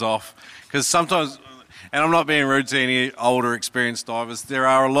swims off, because sometimes. And I'm not being rude to any older, experienced divers. There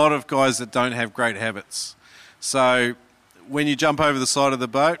are a lot of guys that don't have great habits. So when you jump over the side of the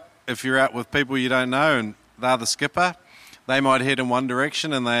boat, if you're out with people you don't know and they're the skipper, they might head in one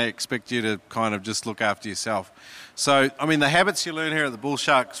direction and they expect you to kind of just look after yourself. So, I mean, the habits you learn here at the Bull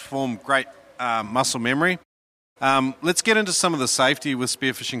Sharks form great muscle memory. Let's get into some of the safety with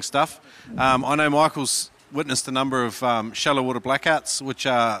spearfishing stuff. I know Michael's witnessed a number of shallow water blackouts, which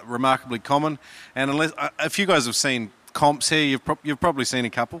are remarkably common. And if you guys have seen comps here, you've probably seen a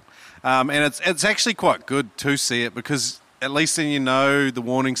couple. And it's actually quite good to see it, because at least then you know the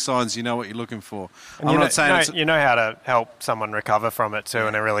warning signs, you know what you're looking for. And you know how to help someone recover from it too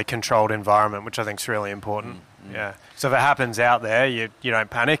in a really controlled environment, which I think is really important. Yeah. So if it happens out there, you don't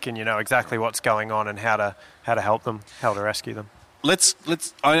panic, and you know exactly what's going on and how to help them, how to rescue them.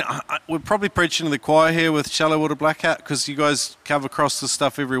 We're probably preaching to the choir here with shallow water blackout, because you guys cover across this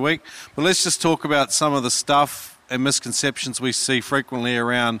stuff every week. But let's just talk about some of the stuff and misconceptions we see frequently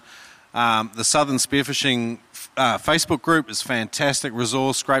around the Southern Spearfishing Facebook group. Is fantastic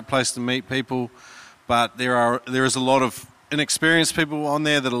resource, great place to meet people. But there is a lot of inexperienced people on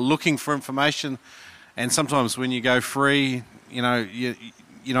there that are looking for information, and sometimes when you go free, you're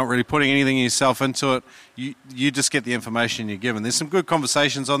not really putting anything yourself into it. You just get the information you're given. There's some good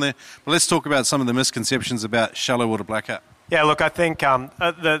conversations on there, but let's talk about some of the misconceptions about shallow water blackout. Yeah, look, I think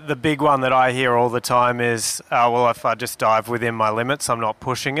the big one that I hear all the time is, if I just dive within my limits, I'm not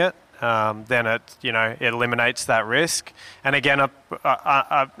pushing it, then it eliminates that risk. And again,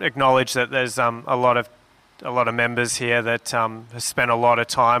 I acknowledge that there's a lot of members here that have spent a lot of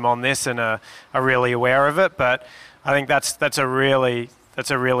time on this and are really aware of it. But I think that's a really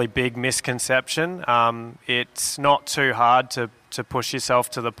big misconception. It's not too hard to push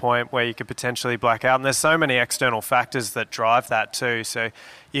yourself to the point where you could potentially black out. And there's so many external factors that drive that too. So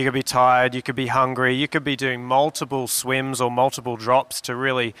you could be tired, you could be hungry, you could be doing multiple swims or multiple drops to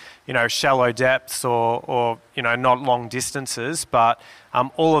really, shallow depths or not long distances. But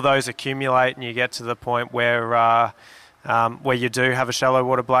all of those accumulate and you get to the point where you do have a shallow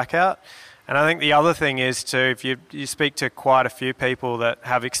water blackout. And I think the other thing is too, if you speak to quite a few people that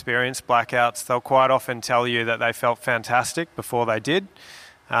have experienced blackouts, they'll quite often tell you that they felt fantastic before they did.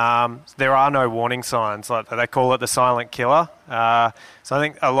 There are no warning signs, like they call it the silent killer. So I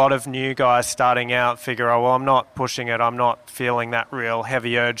think a lot of new guys starting out figure, I'm not pushing it, I'm not feeling that real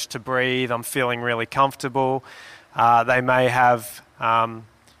heavy urge to breathe, I'm feeling really comfortable. They may have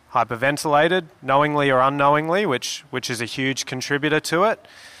hyperventilated, knowingly or unknowingly, which is a huge contributor to it.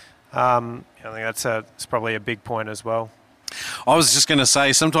 I think it's probably a big point as well. I was just going to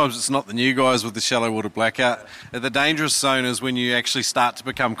say, sometimes it's not the new guys with the shallow water blackout. The dangerous zone is when you actually start to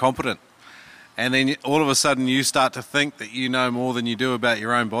become competent. And then all of a sudden you start to think that you know more than you do about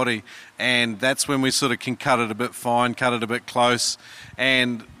your own body. And that's when we sort of can cut it a bit fine, cut it a bit close.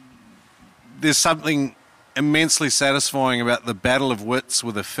 And there's something immensely satisfying about the battle of wits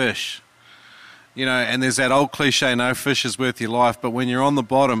with a fish. And there's that old cliche, no fish is worth your life. But when you're on the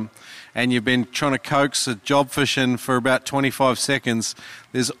bottom and you've been trying to coax a job fish in for about 25 seconds,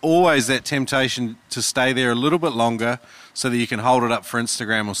 there's always that temptation to stay there a little bit longer so that you can hold it up for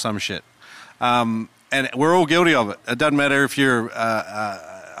Instagram or some shit. And we're all guilty of it. It doesn't matter if you're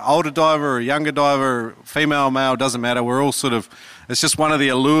older diver or a younger diver, female, male, doesn't matter. We're all sort of, it's just one of the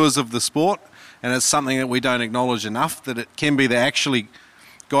allures of the sport, and it's something that we don't acknowledge enough, that it can be the actually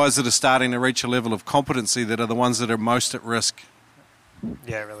guys that are starting to reach a level of competency that are the ones that are most at risk.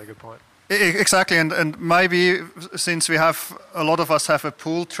 Yeah, really good point. Exactly, and maybe since a lot of us have a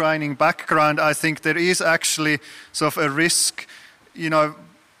pool training background, I think there is actually sort of a risk,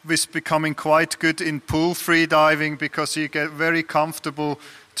 with becoming quite good in pool free diving, because you get very comfortable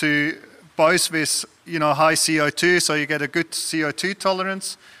to both with high CO2, so you get a good CO2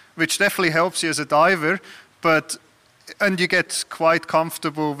 tolerance, which definitely helps you as a diver, and you get quite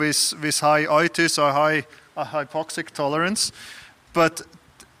comfortable with high O2, so high hypoxic tolerance. But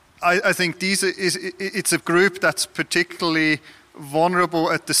I think it's a group that's particularly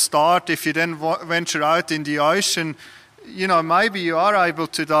vulnerable at the start. If you then venture out in the ocean, maybe you are able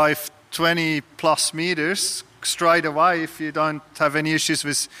to dive 20 plus meters straight away if you don't have any issues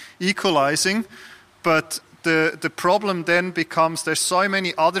with equalizing. But the problem then becomes there's so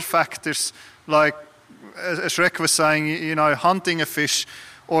many other factors, like as Rick was saying, hunting a fish,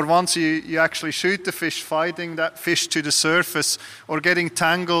 or once you actually shoot the fish, fighting that fish to the surface, or getting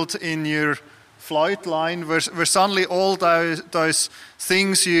tangled in your float line, where suddenly all those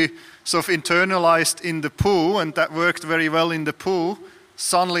things you sort of internalized in the pool and that worked very well in the pool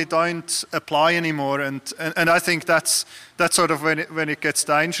suddenly don't apply anymore. And I think that's sort of when it gets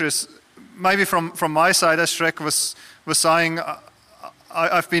dangerous. Maybe from my side, as Shrek was saying,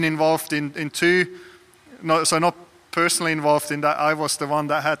 I've been involved in two, not personally involved in that. I was the one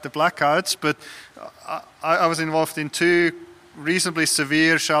that had the blackouts, but I was involved in two reasonably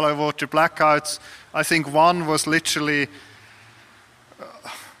severe shallow water blackouts. I think one was literally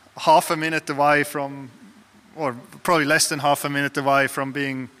half a minute away from, or probably less than half a minute away from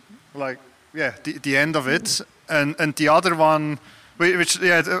being the end of it. And the other one,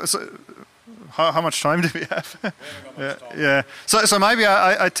 how much time do we have? Yeah. So maybe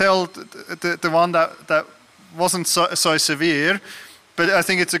I tell the one that wasn't so severe, but I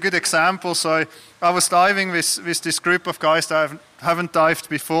think it's a good example. So I was diving with this group of guys that haven't dived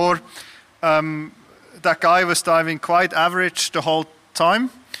before. That guy was diving quite average the whole time,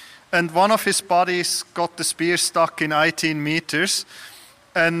 and one of his buddies got the spear stuck in 18 meters,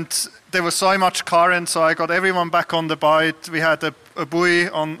 and there was so much current, so I got everyone back on the boat. We had a buoy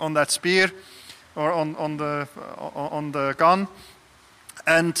on that spear, or on the gun,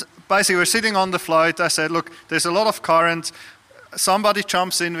 and basically we're sitting on the float. I said, look, there's a lot of current, somebody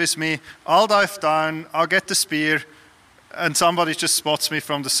jumps in with me, I'll dive down, I'll get the spear, and somebody just spots me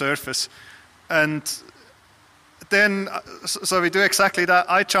from the surface. And then, so we do exactly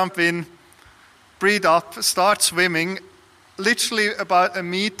that. I jump in, breathe up, start swimming. Literally about a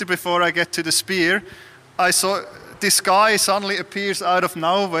meter before I get to the spear, I saw this guy suddenly appears out of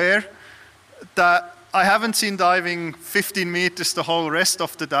nowhere that I haven't seen diving 15 meters the whole rest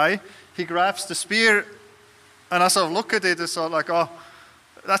of the day. He grabs the spear, and I sort of look at it and sort of like, oh,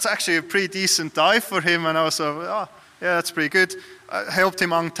 that's actually a pretty decent dive for him. And I was sort of, oh, yeah, that's pretty good. I helped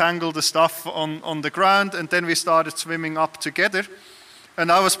him untangle the stuff on the ground, and then we started swimming up together.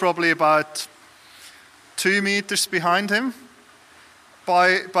 And I was probably about 2 meters behind him.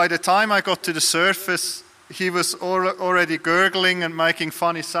 By the time I got to the surface, he was already gurgling and making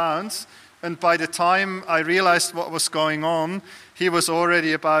funny sounds. And by the time I realized what was going on, he was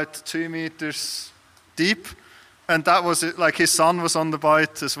already about 2 meters deep. And that was it, like his son was on the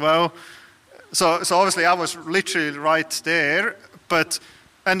boat as well. So obviously I was literally right there,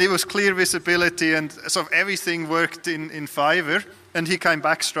 and it was clear visibility, and sort of everything worked in favor, and he came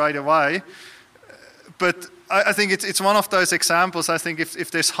back straight away. But I think it's one of those examples. I think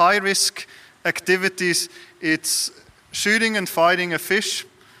if there's high risk activities, it's shooting and fighting a fish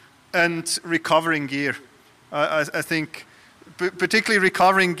and recovering gear. I think, particularly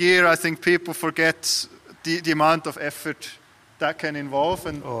recovering gear, I think people forget the amount of effort that can involve.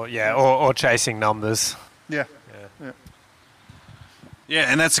 Or chasing numbers. Yeah. Yeah,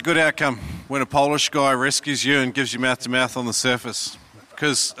 and that's a good outcome when a Polish guy rescues you and gives you mouth-to-mouth on the surface.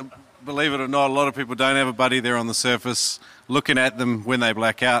 Because, believe it or not, a lot of people don't have a buddy there on the surface looking at them when they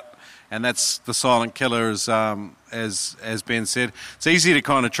black out. And that's the silent killer, as Ben said. It's easy to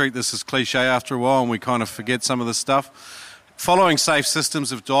kind of treat this as cliche after a while, and we kind of forget some of the stuff. Following safe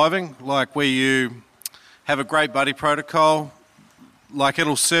systems of diving, like where you have a great buddy protocol, like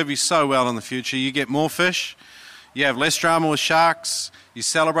it'll serve you so well in the future. You get more fish, you have less drama with sharks. You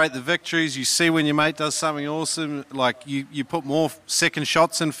celebrate the victories. You see when your mate does something awesome. Like you put more second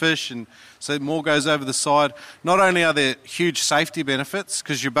shots in fish, and so more goes over the side. Not only are there huge safety benefits,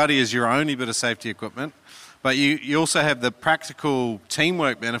 because your buddy is your only bit of safety equipment, but you also have the practical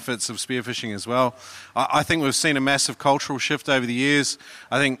teamwork benefits of spearfishing as well. I think we've seen a massive cultural shift over the years.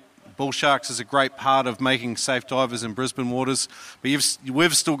 I think bull sharks is a great part of making safe divers in Brisbane waters, but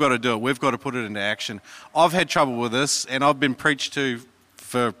we've still got to do it. We've got to put it into action. I've had trouble with this, and I've been preached to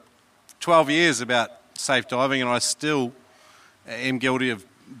for 12 years about safe diving, and I still am guilty of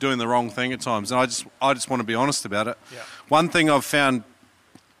doing the wrong thing at times, and I just want to be honest about it. Yeah. One thing I've found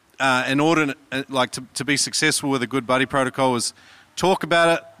in order to be successful with a good buddy protocol is talk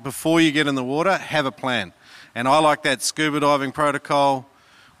about it before you get in the water, have a plan. And I like that scuba diving protocol.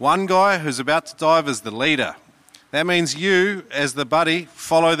 One guy who's about to dive is the leader. That means you, as the buddy,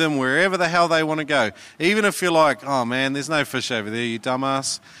 follow them wherever the hell they want to go. Even if you're like, oh man, there's no fish over there, you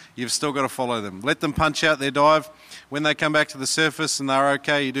dumbass, you've still got to follow them. Let them punch out their dive. When they come back to the surface and they're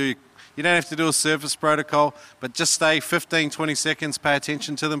okay, you don't have to do a surface protocol, but just stay 15, 20 seconds, pay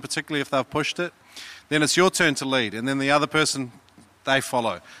attention to them, particularly if they've pushed it. Then it's your turn to lead, and then the other person, they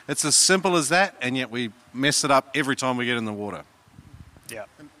follow. It's as simple as that, and yet we mess it up every time we get in the water. Yeah.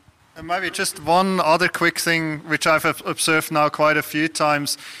 And maybe just one other quick thing, which I've observed now quite a few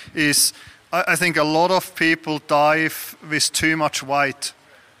times, is I think a lot of people dive with too much white.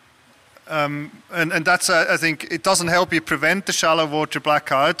 And that's, I think, it doesn't help you prevent the shallow water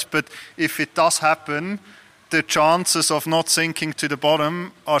blackout, but if it does happen, the chances of not sinking to the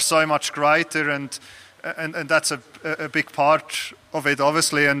bottom are so much greater, and that's a big part of it,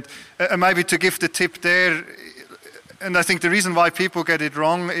 obviously. And maybe to give the tip there, and I think the reason why people get it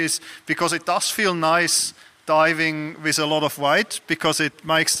wrong is because it does feel nice diving with a lot of weight, because it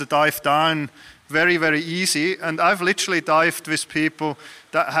makes the dive down very, very easy. And I've literally dived with people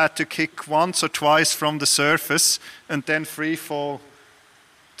that had to kick once or twice from the surface and then free fall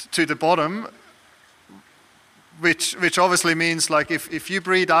to the bottom, which obviously means, like, if you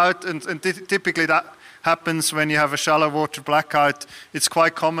breathe out, and typically that happens when you have a shallow water blackout, it's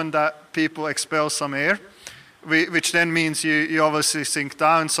quite common that people expel some air, which then means you obviously sink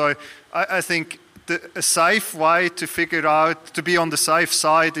down. So I think a safe way to figure out, to be on the safe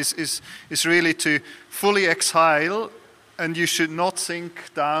side, is really to fully exhale, and you should not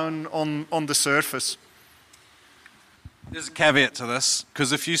sink down on the surface. There's a caveat to this,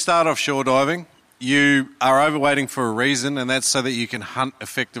 because if you start offshore diving, you are overweighting for a reason, and that's so that you can hunt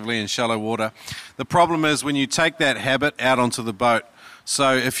effectively in shallow water. The problem is when you take that habit out onto the boat.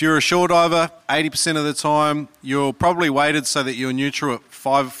 So if you're a shore diver, 80% of the time, you're probably weighted so that you're neutral at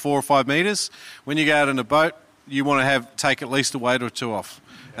 4 or 5 meters. When you go out in a boat, you want to take at least a weight or two off.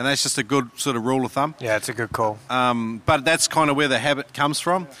 And that's just a good sort of rule of thumb. Yeah, it's a good call. But that's kind of where the habit comes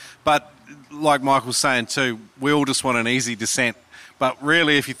from. But like Michael's saying too, we all just want an easy descent. But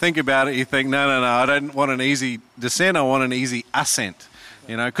really, if you think about it, you think, no, I don't want an easy descent, I want an easy ascent.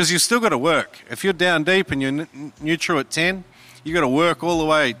 You know, because you've still got to work. If you're down deep and you're neutral at 10, you've got to work all the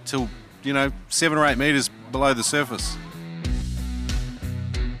way till, 7 or 8 meters below the surface.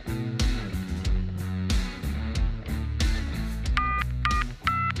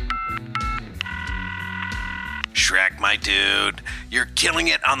 Shrek, my dude, you're killing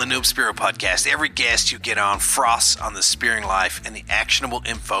it on the Noob Spearo podcast. Every guest you get on froths on the spearing life, and the actionable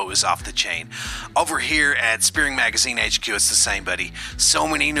info is off the chain. Over here at Spearing Magazine HQ, it's the same, buddy. So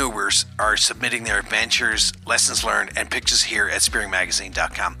many noobers are submitting their adventures, lessons learned, and pictures here at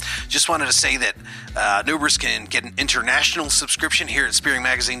SpearingMagazine.com. Just wanted to say that noobers can get an international subscription here at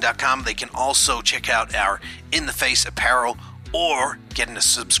SpearingMagazine.com. They can also check out our In the Face apparel, or getting a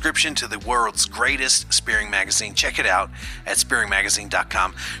subscription to the world's greatest spearing magazine. Check it out at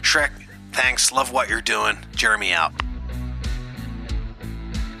SpearingMagazine.com. Shrek, thanks. Love what you're doing. Jeremy out.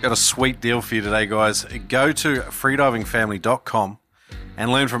 Got a sweet deal for you today, guys. Go to freedivingfamily.com and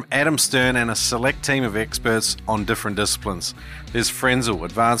learn from Adam Stern and a select team of experts on different disciplines. There's Frenzel,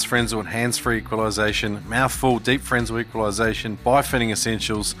 Advanced Frenzel and Hands-Free Equalization, Mouthful, Deep Frenzel Equalization, Bifitting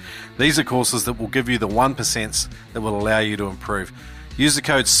Essentials. These are courses that will give you the 1% that will allow you to improve. Use the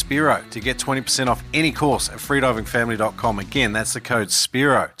code SPEARO to get 20% off any course at freedivingfamily.com. Again, that's the code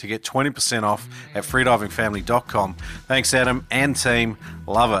SPEARO to get 20% off at freedivingfamily.com. Thanks, Adam and team.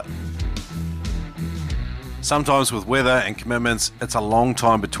 Love it. Sometimes with weather and commitments, it's a long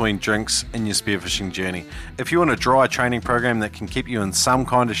time between drinks in your spearfishing journey. If you want a dry training program that can keep you in some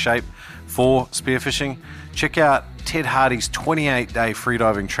kind of shape for spearfishing, check out Ted Hardy's 28-day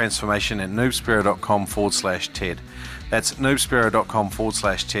freediving transformation at noobspearo.com/TED. That's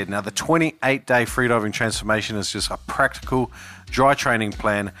noobsparrow.com/TED. Now, the 28-day freediving transformation is just a practical dry training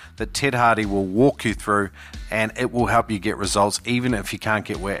plan that Ted Hardy will walk you through, and it will help you get results even if you can't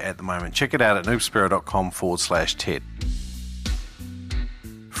get wet at the moment. Check it out at noobsparrow.com/TED.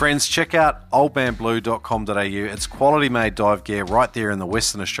 Friends, check out oldmanblue.com.au. It's quality made dive gear right there in the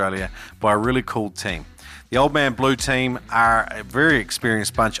Western Australia by a really cool team. The Old Man Blue team are a very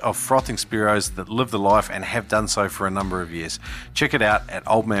experienced bunch of frothing Spearos that live the life and have done so for a number of years. Check it out at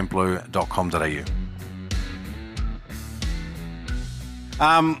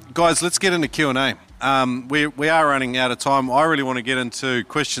oldmanblue.com.au. Guys, let's get into Q&A. We are running out of time. I really want to get into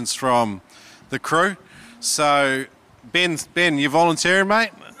questions from the crew. So, Ben, you volunteering,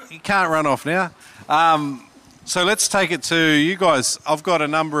 mate? You can't run off now. So let's take it to you guys. I've got a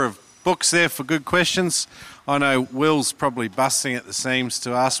number of books there for good questions. I know Will's probably busting at the seams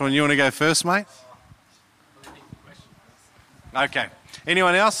to ask one. You want to go first, mate? Okay.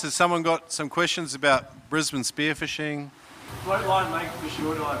 Anyone else? Has someone got some questions about Brisbane spearfishing? Float line length for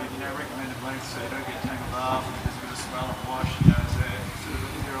shore diving, recommended length so you don't get tangled up and there's a bit of swell and wash, is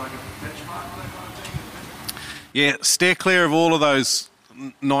there like a benchmark for that kind of thing? Yeah, steer clear of all of those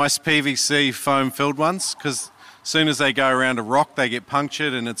nice PVC foam-filled ones, because as soon as they go around a rock, they get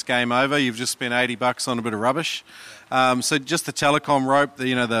punctured and it's game over. You've just spent $80 on a bit of rubbish. So just the telecom rope,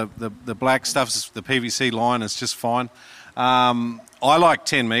 the black stuff, the PVC line is just fine. I like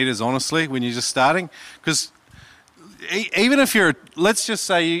 10 metres, honestly, when you're just starting, because even if let's just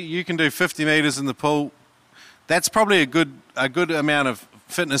say you can do 50 metres in the pool, that's probably a good amount of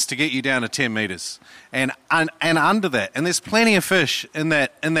fitness to get you down to 10 metres and under that. And there's plenty of fish in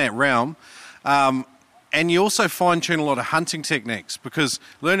that realm. And you also fine-tune a lot of hunting techniques, because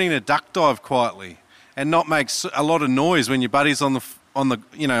learning to duck dive quietly and not make a lot of noise when your buddy's on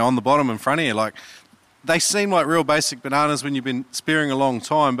the bottom in front of you, like, they seem like real basic bananas when you've been spearing a long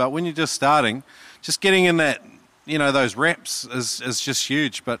time, but when you're just starting, just getting in that, those reps is just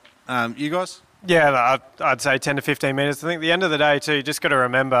huge. But you guys? Yeah, I'd say 10 to 15 metres. I think at the end of the day too, you just got to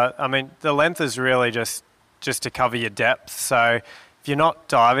remember, the length is really just to cover your depth. So if you're not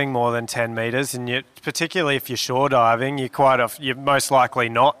diving more than 10 metres, and particularly if you're shore diving, you're most likely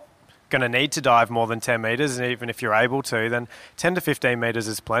not going to need to dive more than 10 metres, and even if you're able to, then 10 to 15 metres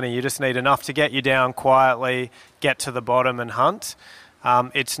is plenty. You just need enough to get you down quietly, get to the bottom and hunt.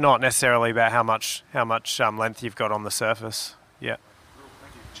 It's not necessarily about how much length you've got on the surface. Yeah.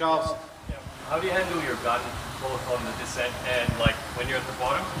 Charles? How do you handle your gun both on the descent and when you're at the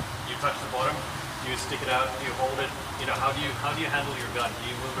bottom, you touch the bottom, do you stick it out, do you hold it? How do you handle your gun? Do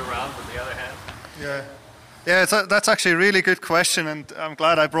you move it around with the other hand? Yeah, that's actually a really good question, and I'm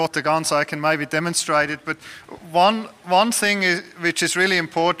glad I brought the gun so I can maybe demonstrate it. But one thing which is really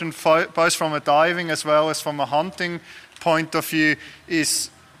important, both from a diving as well as from a hunting point of view, is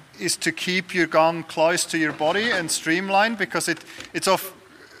to keep your gun close to your body and streamlined, because it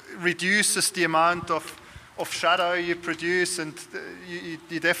reduces the amount of shadow you produce, and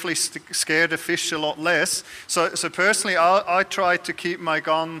you definitely scare the fish a lot less. So personally, I try to keep my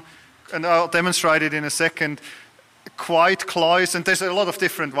gun, and I'll demonstrate it in a second, quite close, and there's a lot of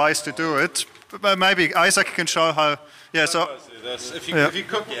different ways to do it. But maybe Isaac can show how. Yeah, so if you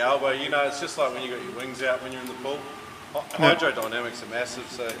cook your elbow, it's just like when you got your wings out when you're in the pool. Hydrodynamics are massive,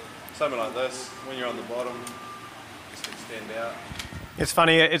 so something like this, when you're on the bottom, just extend out. It's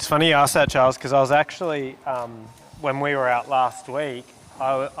funny you asked that, Charles, because I was actually, when we were out last week,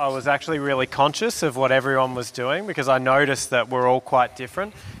 I was actually really conscious of what everyone was doing, because I noticed that we're all quite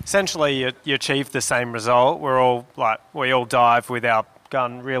different. Essentially, you achieve the same result. We all dive with our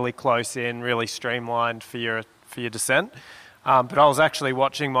gun really close in, really streamlined for your descent. But I was actually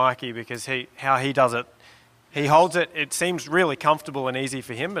watching Mikey, because how he does it. He holds it. It seems really comfortable and easy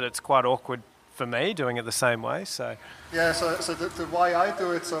for him, but it's quite awkward for me doing it the same way. So yeah, so the way I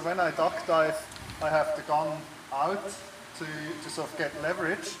do it, so when I duck dive, I have the gun out to sort of get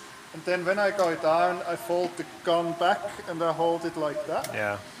leverage, and then when I go down, I fold the gun back and I hold it like that.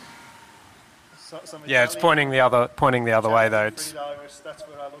 Yeah. It's pointing the other way though. That's where I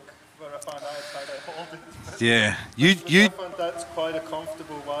find out how they hold it. Yeah, I find that's quite a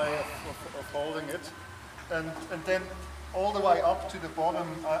comfortable way of holding it, and then all the way up to the bottom,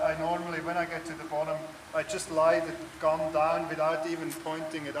 I normally, when I get to the bottom, I just lie the gun down without even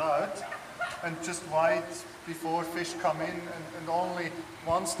pointing it out, and just wait before fish come in, and only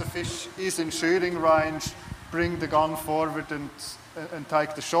once the fish is in shooting range, bring the gun forward and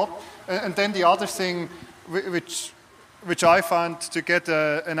take the shot. And then the other thing which I found to get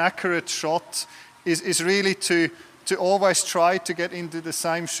an accurate shot is really to always try to get into the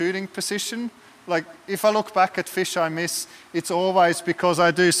same shooting position. like if I look back at fish I miss, it's always because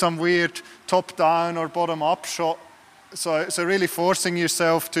I do some weird top-down or bottom-up shot. So really forcing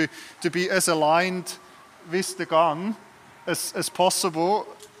yourself to be as aligned with the gun as possible.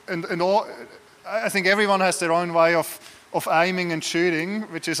 And all, I think everyone has their own way of aiming and shooting,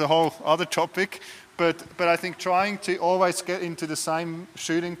 which is a whole other topic. But I think trying to always get into the same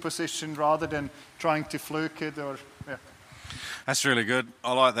shooting position rather than trying to fluke it or, yeah. That's really good.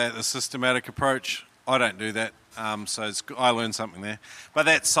 I like that, the systematic approach. I don't do that, so I learned something there. But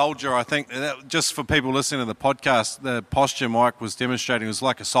that soldier, I think, just for people listening to the podcast, the posture Mike was demonstrating was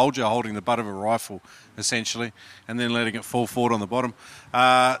like a soldier holding the butt of a rifle, essentially, and then letting it fall forward on the bottom.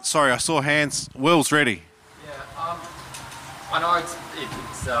 Sorry, I saw hands. Will's ready. Yeah, I know it's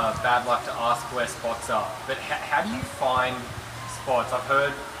bad luck to ask where spots are, but how do you find spots? I've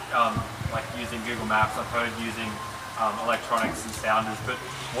heard, like using Google Maps, I've heard using electronics and sounders, but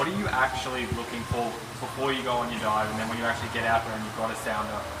what are you actually looking for before you go on your dive, and then when you actually get out there and you've got a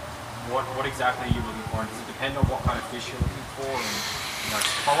sounder, what exactly are you looking for? And does it depend on what kind of fish you're looking for? And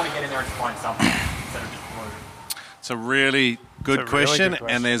if I want to get in there and find something instead of just floating. It's a really good question,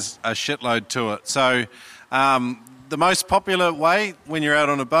 and there's a shitload to it. So the most popular way when you're out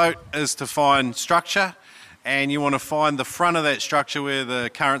on a boat is to find structure, and you want to find the front of that structure where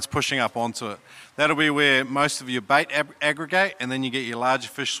the current's pushing up onto it. That'll be where most of your bait aggregate, and then you get your larger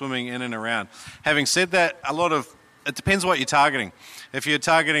fish swimming in and around. Having said that, it depends what you're targeting. If you're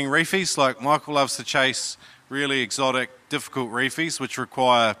targeting reefies, like Michael loves to chase really exotic, difficult reefies, which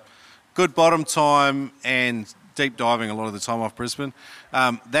require good bottom time and deep diving a lot of the time off Brisbane,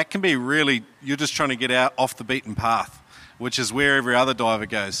 that can be really, you're just trying to get out off the beaten path, which is where every other diver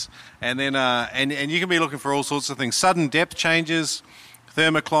goes. And then and you can be looking for all sorts of things. Sudden depth changes,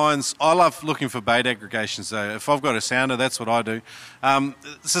 thermoclines. I love looking for bait aggregations though. If I've got a sounder, that's what I do.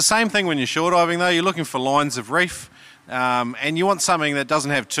 It's the same thing when you're shore diving though. You're looking for lines of reef, and you want something that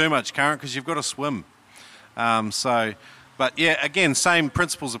doesn't have too much current because you've got to swim. But yeah, again, same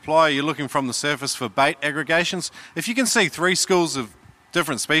principles apply. You're looking from the surface for bait aggregations. If you can see 3 schools of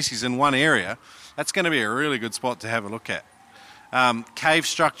different species in one area, that's going to be a really good spot to have a look at. Cave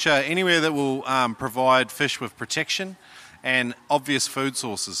structure, anywhere that will provide fish with protection and obvious food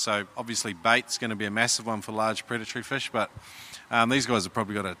sources. So obviously bait's going to be a massive one for large predatory fish, but these guys have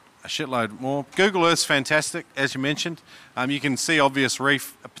probably got a shitload more. Google Earth's fantastic, as you mentioned. You can see obvious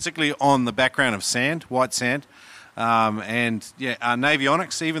reef, particularly on the background of sand, white sand.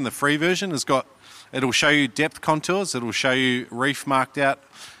 Navionics, even the free version, it'll show you depth contours, it'll show you reef marked out,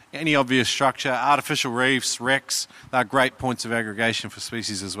 any obvious structure, artificial reefs, wrecks. They're great points of aggregation for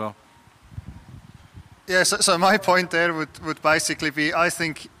species as well. Yeah, so my point there would basically be, I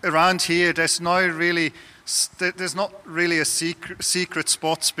think around here there's not really a secret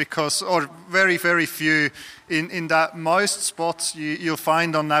spots or very, very few in that most spots you'll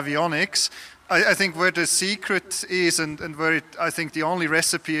find on Navionics. I think where the secret is and where I think the only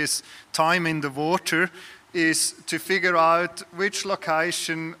recipe is time in the water is to figure out which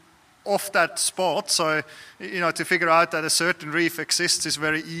location of that spot. So, to figure out that a certain reef exists is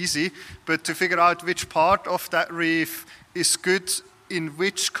very easy, but to figure out which part of that reef is good in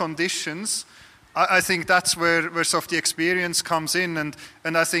which conditions, I think that's where sort of the experience comes in. And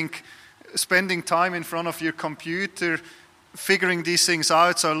I think spending time in front of your computer, figuring these things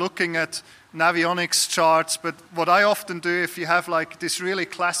out, so looking at Navionics charts, but what I often do if you have like this really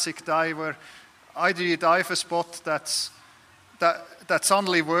classic dive where either you dive a spot that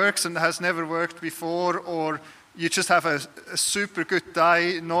suddenly works and has never worked before, or you just have a super good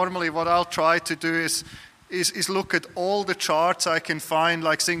day. Normally what I'll try to do is look at all the charts I can find,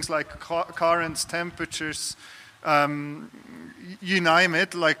 like things like currents, temperatures, you name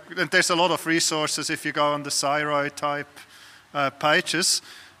it. And there's a lot of resources if you go on the Cyro type pages,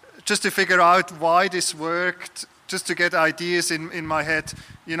 just to figure out why this worked, just to get ideas in my head,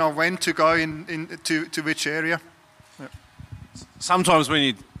 when to go to which area. Yeah. Sometimes when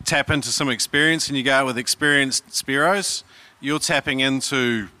you tap into some experience and you go out with experienced Spiros, you're tapping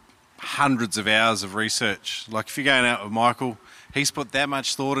into hundreds of hours of research. Like if you're going out with Michael, he's put that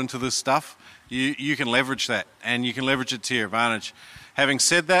much thought into this stuff, you can leverage that and you can leverage it to your advantage. Having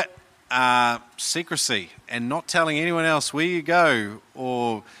said that, secrecy and not telling anyone else where you go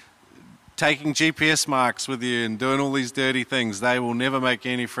or taking GPS marks with you and doing all these dirty things, they will never make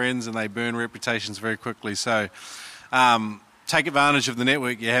any friends and they burn reputations very quickly. So take advantage of the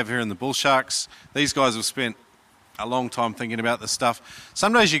network you have here in the Bull Sharks. These guys have spent a long time thinking about this stuff.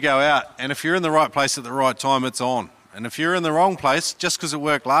 Some days you go out and if you're in the right place at the right time, it's on. And if you're in the wrong place, just because it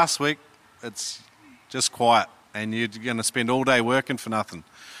worked last week, it's just quiet and you're going to spend all day working for nothing.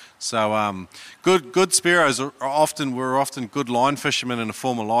 So good Spearos were often good line fishermen in a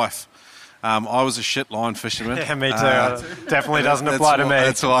former life. I was a shit line fisherman. Yeah, me too. Definitely doesn't apply to me.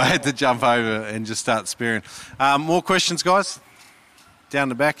 That's why I had to jump over and just start spearing. More questions, guys? Down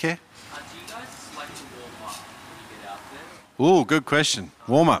the back here. Do you guys like to warm up when you get out there? Ooh, good question.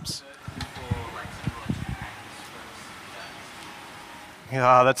 Warm-ups.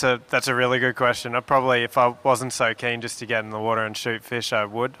 Yeah, that's a really good question. I probably, if I wasn't so keen just to get in the water and shoot fish, I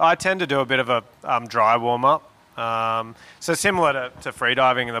would. I tend to do a bit of a dry warm-up. So similar to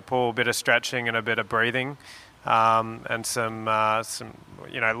freediving in the pool, a bit of stretching and a bit of breathing, and some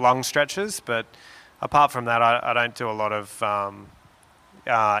long stretches. But apart from that, I don't do a lot of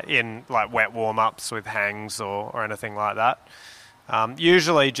in like wet warm-ups with hangs or anything like that.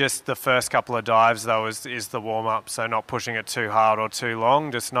 Usually just the first couple of dives, though, is the warm-up, so not pushing it too hard or too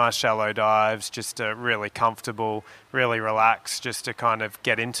long, just nice shallow dives, just really comfortable, really relaxed, just to kind of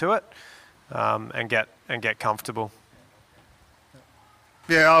get into it and get comfortable.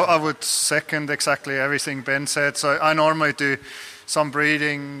 Yeah, I would second exactly everything Ben said. So I normally do some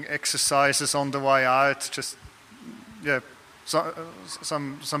breathing exercises on the way out, just,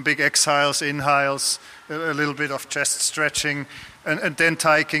 some big exhales, inhales, a little bit of chest stretching, and then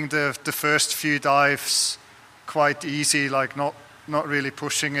taking the first few dives quite easy, like not really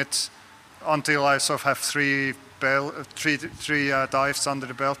pushing it until I sort of have three dives under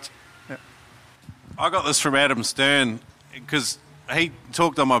the belt. Yeah. I got this from Adam Stern because he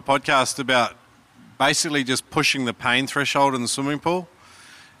talked on my podcast about basically just pushing the pain threshold in the swimming pool.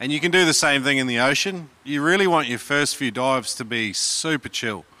 And you can do the same thing in the ocean. You really want your first few dives to be super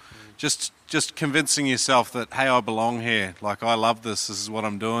chill. Just convincing yourself that, hey, I belong here. Like, I love this. This is what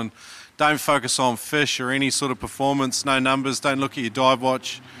I'm doing. Don't focus on fish or any sort of performance. No numbers. Don't look at your dive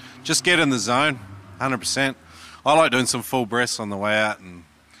watch. Just get in the zone, 100%. I like doing some full breaths on the way out. And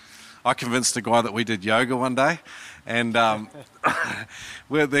I convinced a guy that we did yoga one day. And there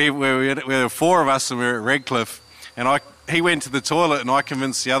were four of us and we were at Redcliffe. And he went to the toilet and I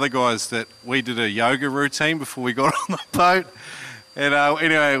convinced the other guys that we did a yoga routine before we got on the boat. And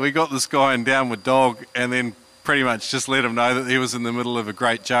anyway, we got this guy in Downward Dog and then pretty much just let him know that he was in the middle of a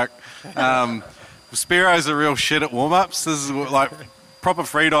great joke. Spearos are real shit at warm-ups. This is like proper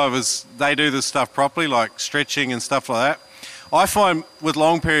freedivers, they do this stuff properly, like stretching and stuff like that. I find with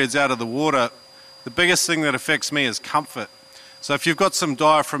long periods out of the water, the biggest thing that affects me is comfort. So if you've got some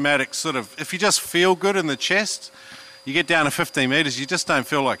diaphragmatic if you just feel good in the chest, you get down to 15 metres, you just don't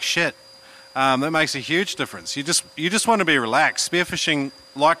feel like shit. That makes a huge difference. You just want to be relaxed. Spearfishing,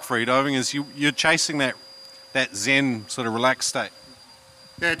 like freediving, is you're chasing that zen sort of relaxed state.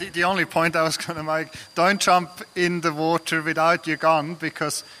 Yeah, the only point I was going to make, don't jump in the water without your gun,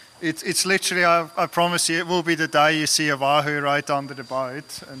 because it's literally, I promise you, it will be the day you see a wahoo right under the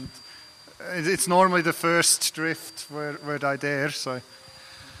boat, and it's normally the first drift where they're there. So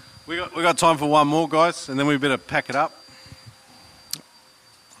we got time for one more, guys, and then we better pack it up.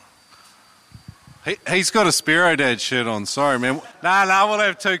 He's got a Spearo Dad shirt on. Sorry, man. No, we'll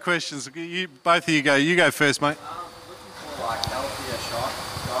have two questions. Both of you go. You go first, mate. Looking for healthier shark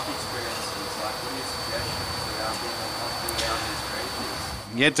experiences. What are your suggestions around being more comfortable around these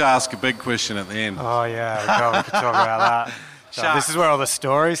creatures? You had to ask a big question at the end. Oh yeah, we could talk about that. So this is where all the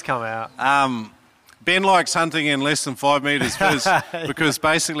stories come out. Ben likes hunting in less than 5 metres because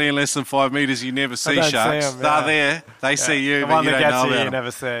basically in less than 5 metres you never see sharks. See them, yeah. They're there. They see you, the but one you that don't gets know you, about you them.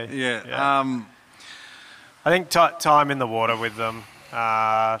 never see. Yeah. I think time in the water with them,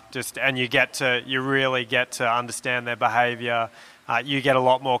 and you really get to understand their behaviour. You get a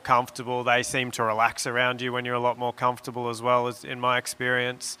lot more comfortable. They seem to relax around you when you're a lot more comfortable as well, as in my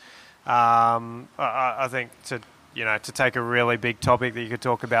experience. I think to take a really big topic that you could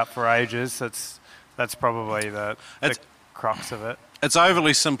talk about for ages, that's probably the crux of it. It's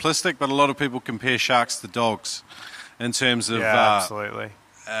overly simplistic, but a lot of people compare sharks to dogs in terms of absolutely.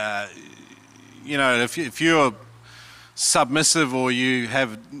 If you're submissive or you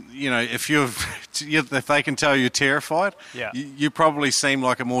have, if they can tell you're terrified, you probably seem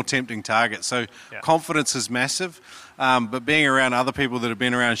like a more tempting target. So confidence is massive, but being around other people that have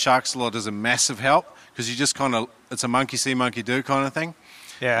been around sharks a lot is a massive help, because you just it's a monkey see, monkey do kind of thing.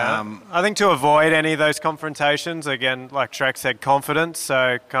 Yeah, I think to avoid any of those confrontations, again, like Shrek said, confidence,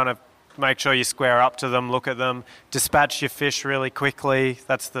 so kind of make sure you square up to them, look at them, dispatch your fish really quickly.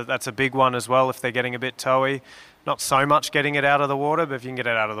 That's a big one as well if they're getting a bit towy. Not so much getting it out of the water, but if you can get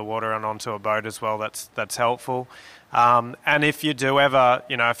it out of the water and onto a boat as well, that's helpful. And if you do ever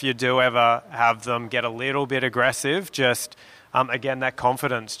have them get a little bit aggressive, just again, that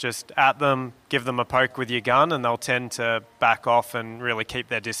confidence, just at them, give them a poke with your gun, and they'll tend to back off and really keep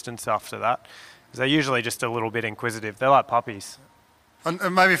their distance after that. Because they're usually just a little bit inquisitive. They're like puppies.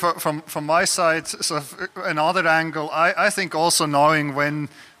 And maybe from my side, sort of another angle, I think also knowing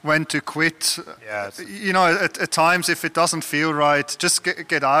when to quit. Yeah, you know, at times if it doesn't feel right, just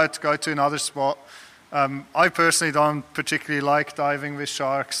get out, go to another spot. I personally don't particularly like diving with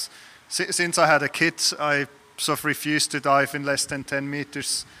sharks. Since I had a kid, I sort of refused to dive in less than 10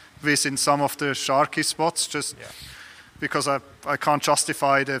 meters within some of the sharky spots, just because I can't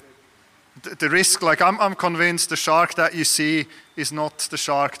justify the risk. Like I'm convinced the shark that you see is not the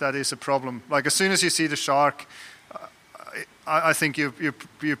shark that is a problem. Like as soon as you see the shark, I think you're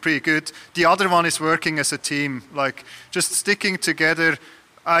pretty good. The other one is working as a team, like just sticking together.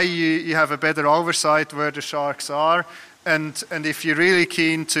 You have a better oversight where the sharks are, and if you're really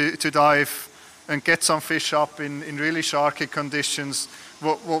keen to dive and get some fish up in really sharky conditions,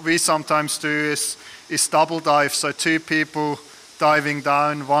 what we sometimes do is double dive. So 2 people diving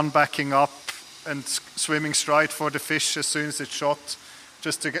down, 1 backing up and swimming straight for the fish as soon as it's shot,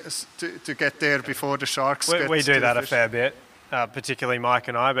 just to get there before the sharks get to the fish. We do that a fair bit, particularly Mike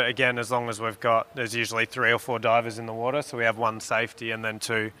and I, but again, as long as there's usually 3 or 4 divers in the water, so we have 1 safety and then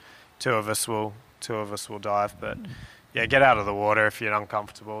two of us will dive. But yeah, get out of the water if you're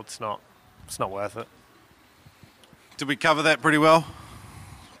uncomfortable. It's not worth it. Did we cover that pretty well?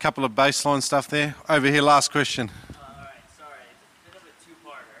 A couple of baseline stuff there. Over here, last question.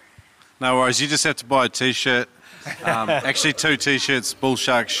 No worries, you just have to buy a t-shirt. Actually 2 t-shirts, Bull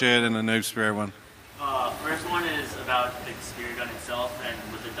Shark shirt and a Noob Spearo one. First one is about the spear gun itself, and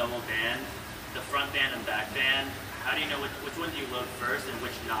with the double band, the front band and back band, how do you know which one do you load first and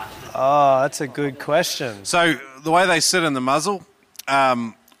which notch? Oh, that's a good question. So the way they sit in the muzzle,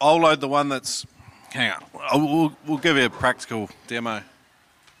 I'll load the one that's... Hang on, we'll give you a practical demo.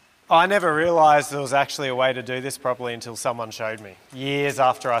 I never realised there was actually a way to do this properly until someone showed me, years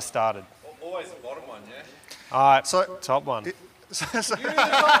after I started. Always the bottom one, yeah? All right, So- top one.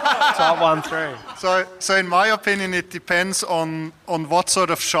 Top one through. So in my opinion, it depends on what sort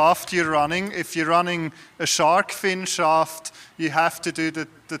of shaft you're running. If you're running a shark fin shaft, you have to do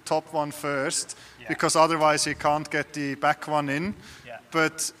the top one first, because otherwise you can't get the back one in. Yeah.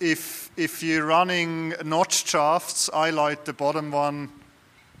 But if you're running notched shafts, I light the bottom one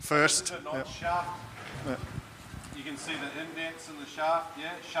first. This is a notch shaft. Yeah. You can see the indents in the shaft,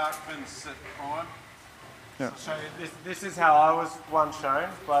 yeah? Shark fins sit prime. So this is how I was one shown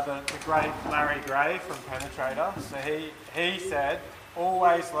by the great Larry Gray from Penetrator. So he said,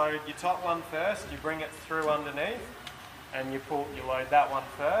 always load your top one first, you bring it through underneath, and you load that one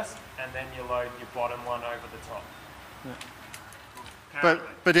first, and then you load your bottom one over the top. Yeah.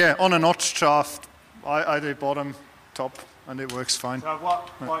 But yeah, on a notched shaft, I do bottom, top, and it works fine. So what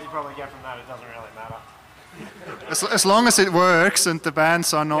you probably get from that, it doesn't really matter. As long as it works and the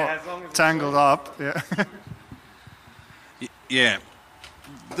bands are Yeah, not as long as it tangled up. Yeah. Yeah.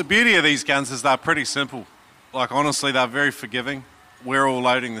 The beauty of these guns is they're pretty simple. Like, honestly, they're very forgiving. We're all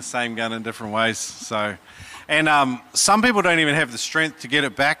loading the same gun in different ways. So, and some people don't even have the strength to get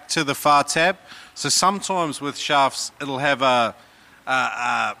it back to the far tab. So sometimes with shafts, it'll have a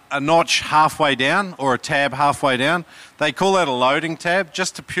notch halfway down or a tab halfway down. They call that a loading tab,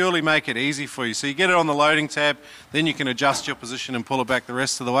 just to purely make it easy for you. So you get it on the loading tab, then you can adjust your position and pull it back the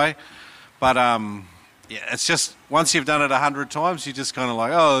rest of the way. But yeah, it's just, once you've done it 100 times, you just kind of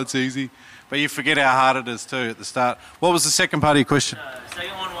like, oh, it's easy. But you forget how hard it is too at the start. What was the second part of your question? The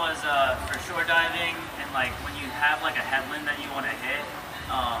second one was for shore diving, and like when you have like a headland that you want to hit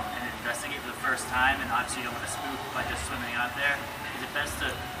and investigate for the first time, and obviously you don't want to spook by just swimming out there, is it best to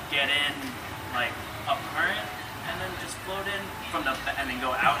get in like up current and then just float in from and then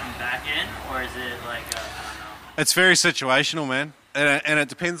go out and back in, or is it like I don't know? It's very situational, man. And it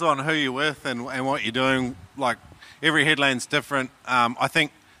depends on who you're with and what you're doing. Like, every headland's different. I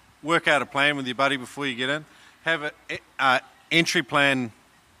think work out a plan with your buddy before you get in. Have an entry plan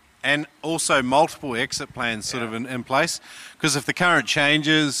and also multiple exit plans sort of in place. Because if the current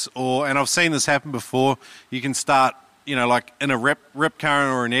changes, and I've seen this happen before, you can start, like in a rip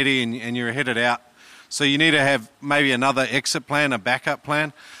current or an eddy and you're headed out. So you need to have maybe another exit plan, a backup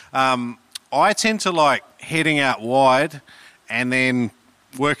plan. I tend to like heading out wide and then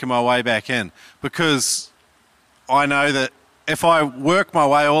working my way back in, because I know that if I work my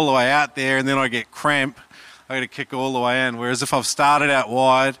way all the way out there and then I get cramp, I got to kick all the way in. Whereas if I've started out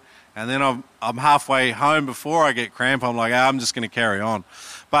wide and then I'm halfway home before I get cramp, I'm like, I'm just going to carry on.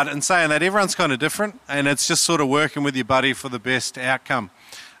 But in saying that, everyone's kind of different, and it's just sort of working with your buddy for the best outcome.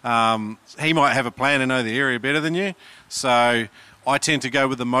 He might have a plan and know the area better than you. So I tend to go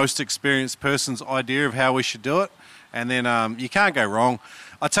with the most experienced person's idea of how we should do it. And then you can't go wrong.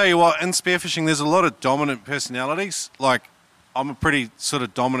 I tell you what, in spearfishing, there's a lot of dominant personalities. Like, I'm a pretty sort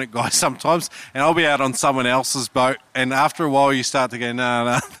of dominant guy sometimes, and I'll be out on someone else's boat, and after a while you start to go,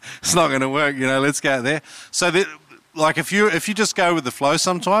 no, it's not going to work, let's go out there. So, if you just go with the flow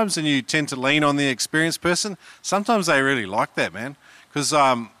sometimes and you tend to lean on the experienced person, sometimes they really like that, man. Because,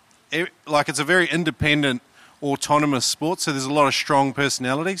 it's a very independent, autonomous sport, so there's a lot of strong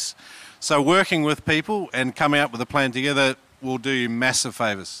personalities. So working with people and coming up with a plan together will do you massive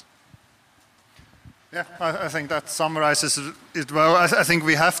favours. Yeah, I think that summarizes it well. I think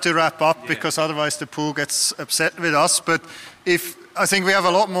we have to wrap up because otherwise the pool gets upset with us. But I think we have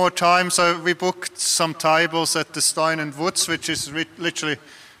a lot more time, so we booked some tables at the Stein and Woods, which is literally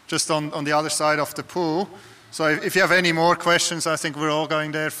just on the other side of the pool. So if you have any more questions, I think we're all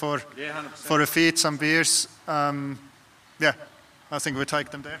going there for a feed, some beers. I think we'll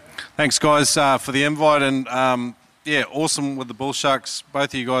take them there. Thanks, guys, for the invite, and awesome with the Bull Sharks,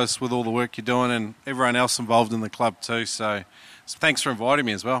 both of you guys with all the work you're doing, and everyone else involved in the club too. So thanks for inviting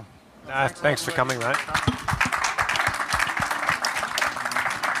me as well. Thanks for coming, mate.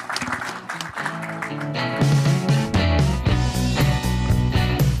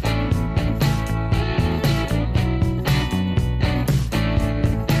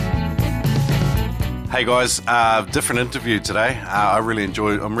 Hey guys, different interview today. I'm really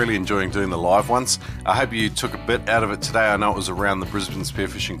enjoying doing the live ones. I hope you took a bit out of it today. I know it was around the Brisbane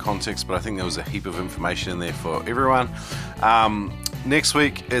spearfishing context, but I think there was a heap of information in there for everyone. Next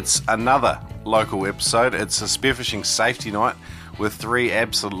week, it's another local episode. It's a spearfishing safety night with 3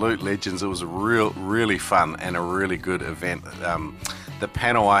 absolute legends. It was really fun and a really good event. The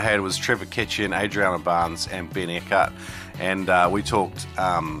panel I had was Trevor Ketchian, Adriana Barnes, and Ben Eckhart. And we talked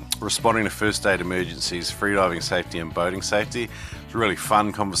responding to first aid emergencies, freediving safety and boating safety. It was a really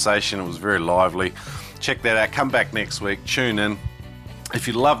fun conversation. It was very lively. Check that out. Come back next week. Tune in. If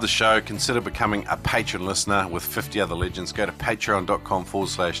you love the show, consider becoming a patron listener with 50 other legends. Go to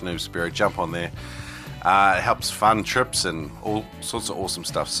patreon.com/Noobspiro. Jump on there. It helps fund trips and all sorts of awesome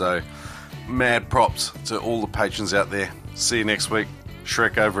stuff. So mad props to all the patrons out there. See you next week.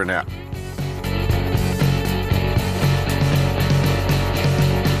 Shrek over and out.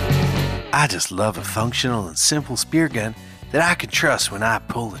 I just love a functional and simple spear gun that I can trust when I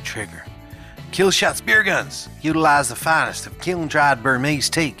pull the trigger. Killshot Spear Guns utilize the finest of kiln-dried Burmese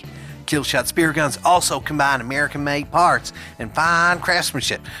teak. Killshot Spear Guns also combine American-made parts and fine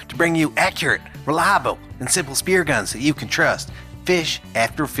craftsmanship to bring you accurate, reliable, and simple spear guns that you can trust, fish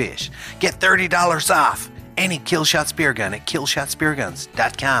after fish. Get $30 off any Killshot Spear Gun at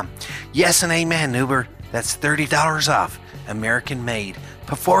killshotspearguns.com. Yes and amen, Noober. That's $30 off American-made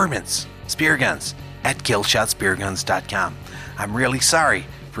performance spear guns at killshotspearguns.com. I'm really sorry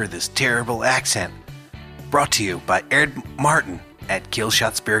for this terrible accent. Brought to you by Ed Martin at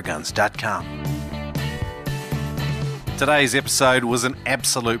killshotspearguns.com. Today's episode was an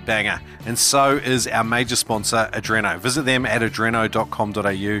absolute banger, and so is our major sponsor, Adreno. Visit them at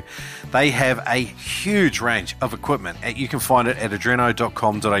adreno.com.au. They have a huge range of equipment. You can find it at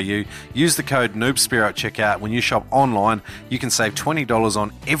adreno.com.au. Use the code NoobSpiro at checkout. When you shop online, you can save $20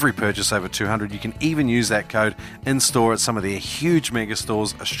 on every purchase over $200. You can even use that code in-store at some of their huge mega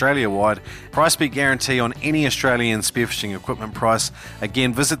stores Australia-wide. Price beat guarantee on any Australian spearfishing equipment price.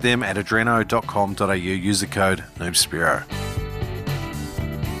 Again, visit them at adreno.com.au. Use the code NoobSpiro.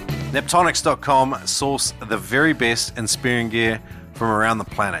 Neptonics.com source the very best in spearing gear from around the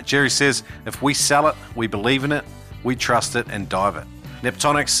planet. Jerry says, if we sell it, we believe in it, we trust it, and dive it.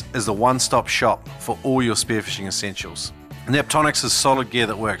 Neptonics is the one-stop shop for all your spearfishing essentials. Neptonics is solid gear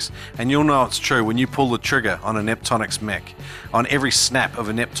that works, and you'll know it's true when you pull the trigger on a Neptonics mech, on every snap of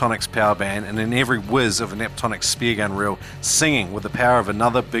a Neptonics power band, and in every whiz of a Neptonics spear gun reel, singing with the power of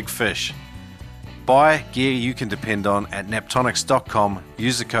another big fish. Buy gear you can depend on at Neptonics.com.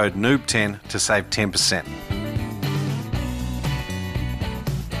 Use the code NOOB10 to save 10%.